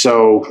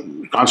 So,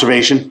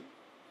 conservation,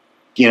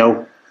 keep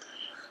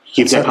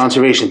that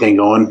conservation thing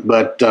going.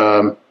 But,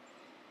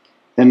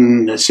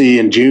 and let's see,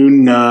 in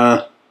June,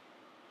 I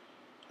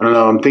don't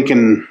know, I'm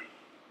thinking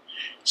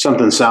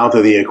something south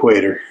of the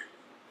equator.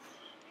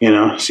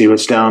 See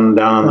what's down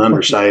on the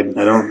underside.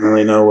 I don't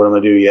really know what I'm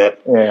going to do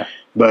yet. Yeah.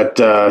 But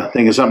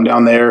thinking something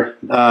down there.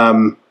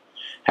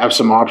 Have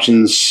some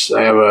options.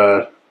 I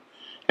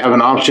have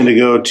an option to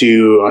go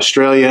to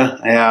Australia.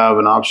 I have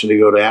an option to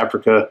go to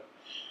Africa.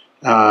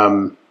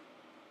 You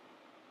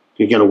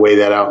got to weigh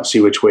that out and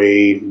see what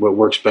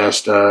works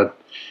best.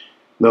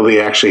 Lily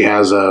actually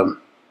has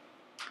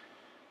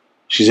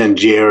she's in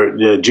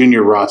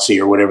junior ROTC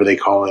or whatever they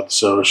call it.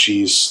 So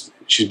she's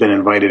been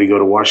invited to go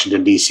to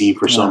Washington D.C.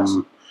 for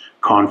some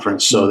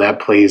conference. So that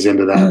plays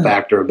into that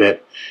factor a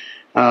bit.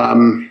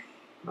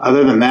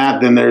 Other than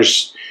that, then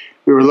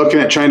we were looking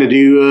at trying to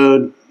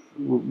do.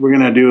 We're going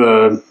to do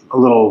a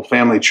little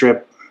family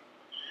trip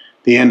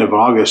the end of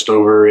August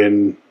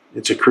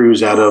it's a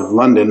cruise out of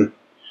London.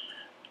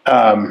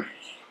 Cruise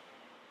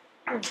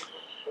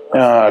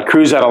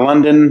out of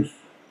London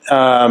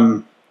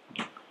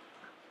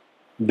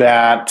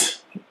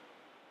that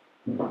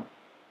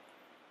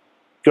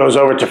goes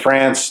over to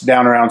France,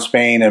 down around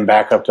Spain, and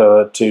back up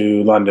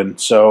to London.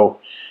 So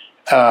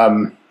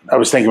I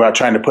was thinking about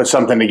trying to put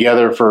something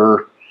together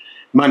for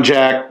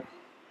muntjac,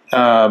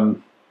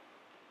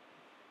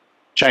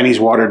 Chinese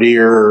water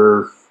deer,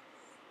 or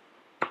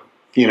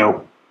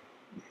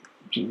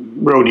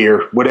roe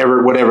deer,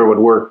 whatever would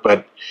work.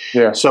 But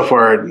so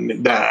far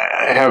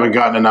I haven't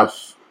gotten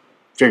enough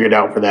figured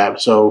out for that.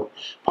 So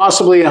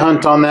possibly a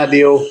hunt on that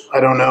deal. I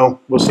don't know.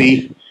 We'll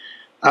see.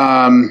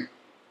 And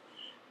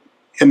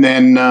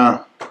then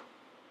I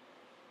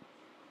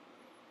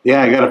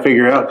got to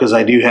figure out, because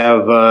I do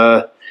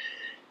have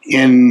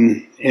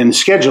in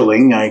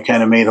scheduling, I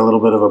kind of made a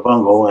little bit of a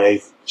bungle.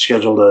 I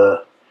scheduled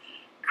a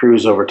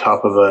cruise over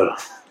top of an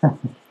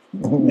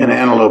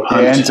antelope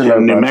hunt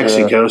in New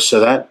Mexico. So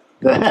that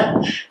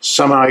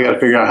somehow I got to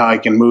figure out how I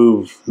can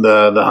move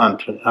the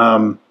hunt.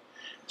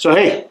 So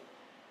hey,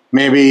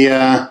 maybe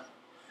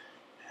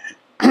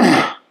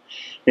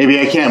maybe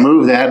I can't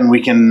move that, and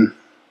we can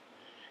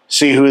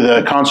see who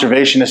the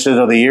conservationist is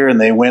of the year,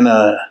 and they win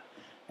an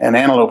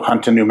antelope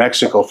hunt in New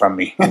Mexico from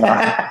me. But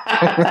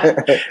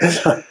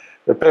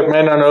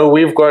man, I know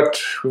we've got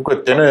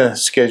dinner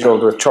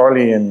scheduled with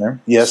Charlie in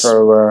there. Yes.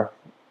 So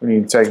we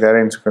need to take that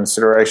into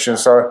consideration.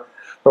 So,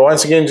 but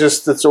once again,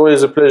 it's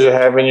always a pleasure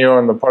having you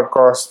on the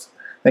podcast.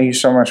 Thank you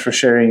so much for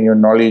sharing your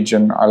knowledge,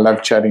 and I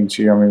love chatting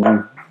to you. I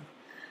mean,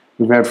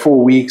 we've had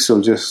 4 weeks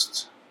of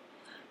just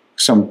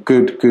some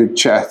good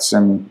chats,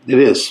 and it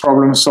is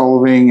problem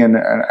solving, and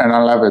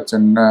I love it.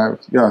 And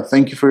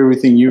thank you for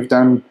everything you've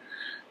done.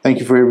 Thank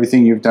you for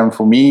everything you've done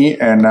for me,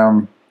 and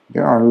I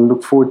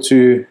look forward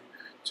to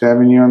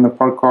having you on the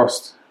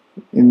podcast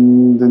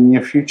in the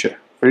near future,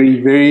 very,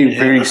 very,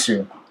 very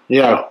soon.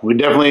 Yeah,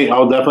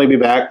 I'll definitely be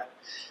back.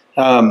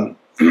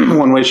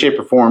 One way, shape,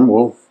 or form.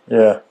 We'll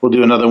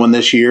do another one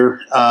this year,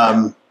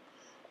 and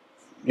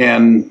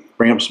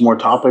bring up some more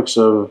topics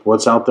of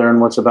what's out there and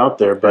what's about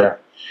there.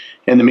 But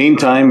in the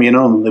meantime, the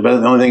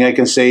only thing I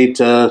can say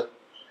to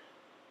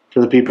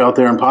the people out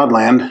there in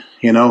Podland,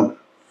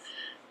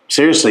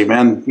 seriously,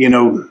 man,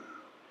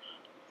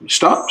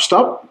 stop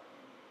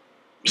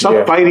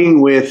fighting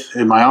with.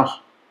 Am I off?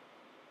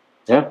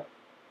 Yeah.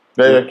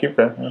 Yeah, keep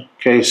that. Yeah.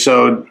 Okay,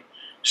 so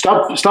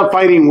stop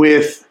fighting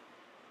with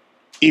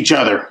each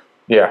other.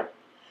 Yeah.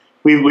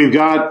 We've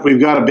got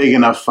a big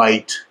enough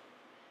fight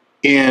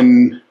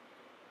in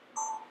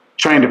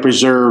trying to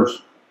preserve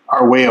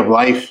our way of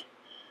life.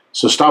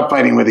 So stop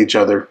fighting with each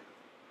other.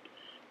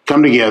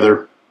 Come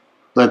together.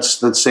 Let's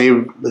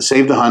save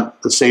the hunt.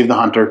 Let's save the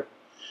hunter.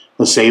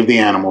 Let's save the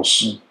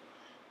animals.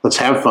 Let's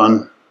have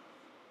fun.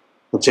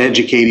 Let's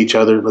educate each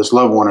other. Let's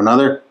love one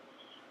another.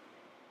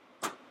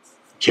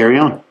 Carry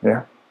on.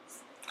 Yeah.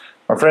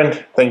 My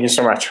friend, thank you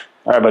so much.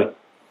 All right, buddy.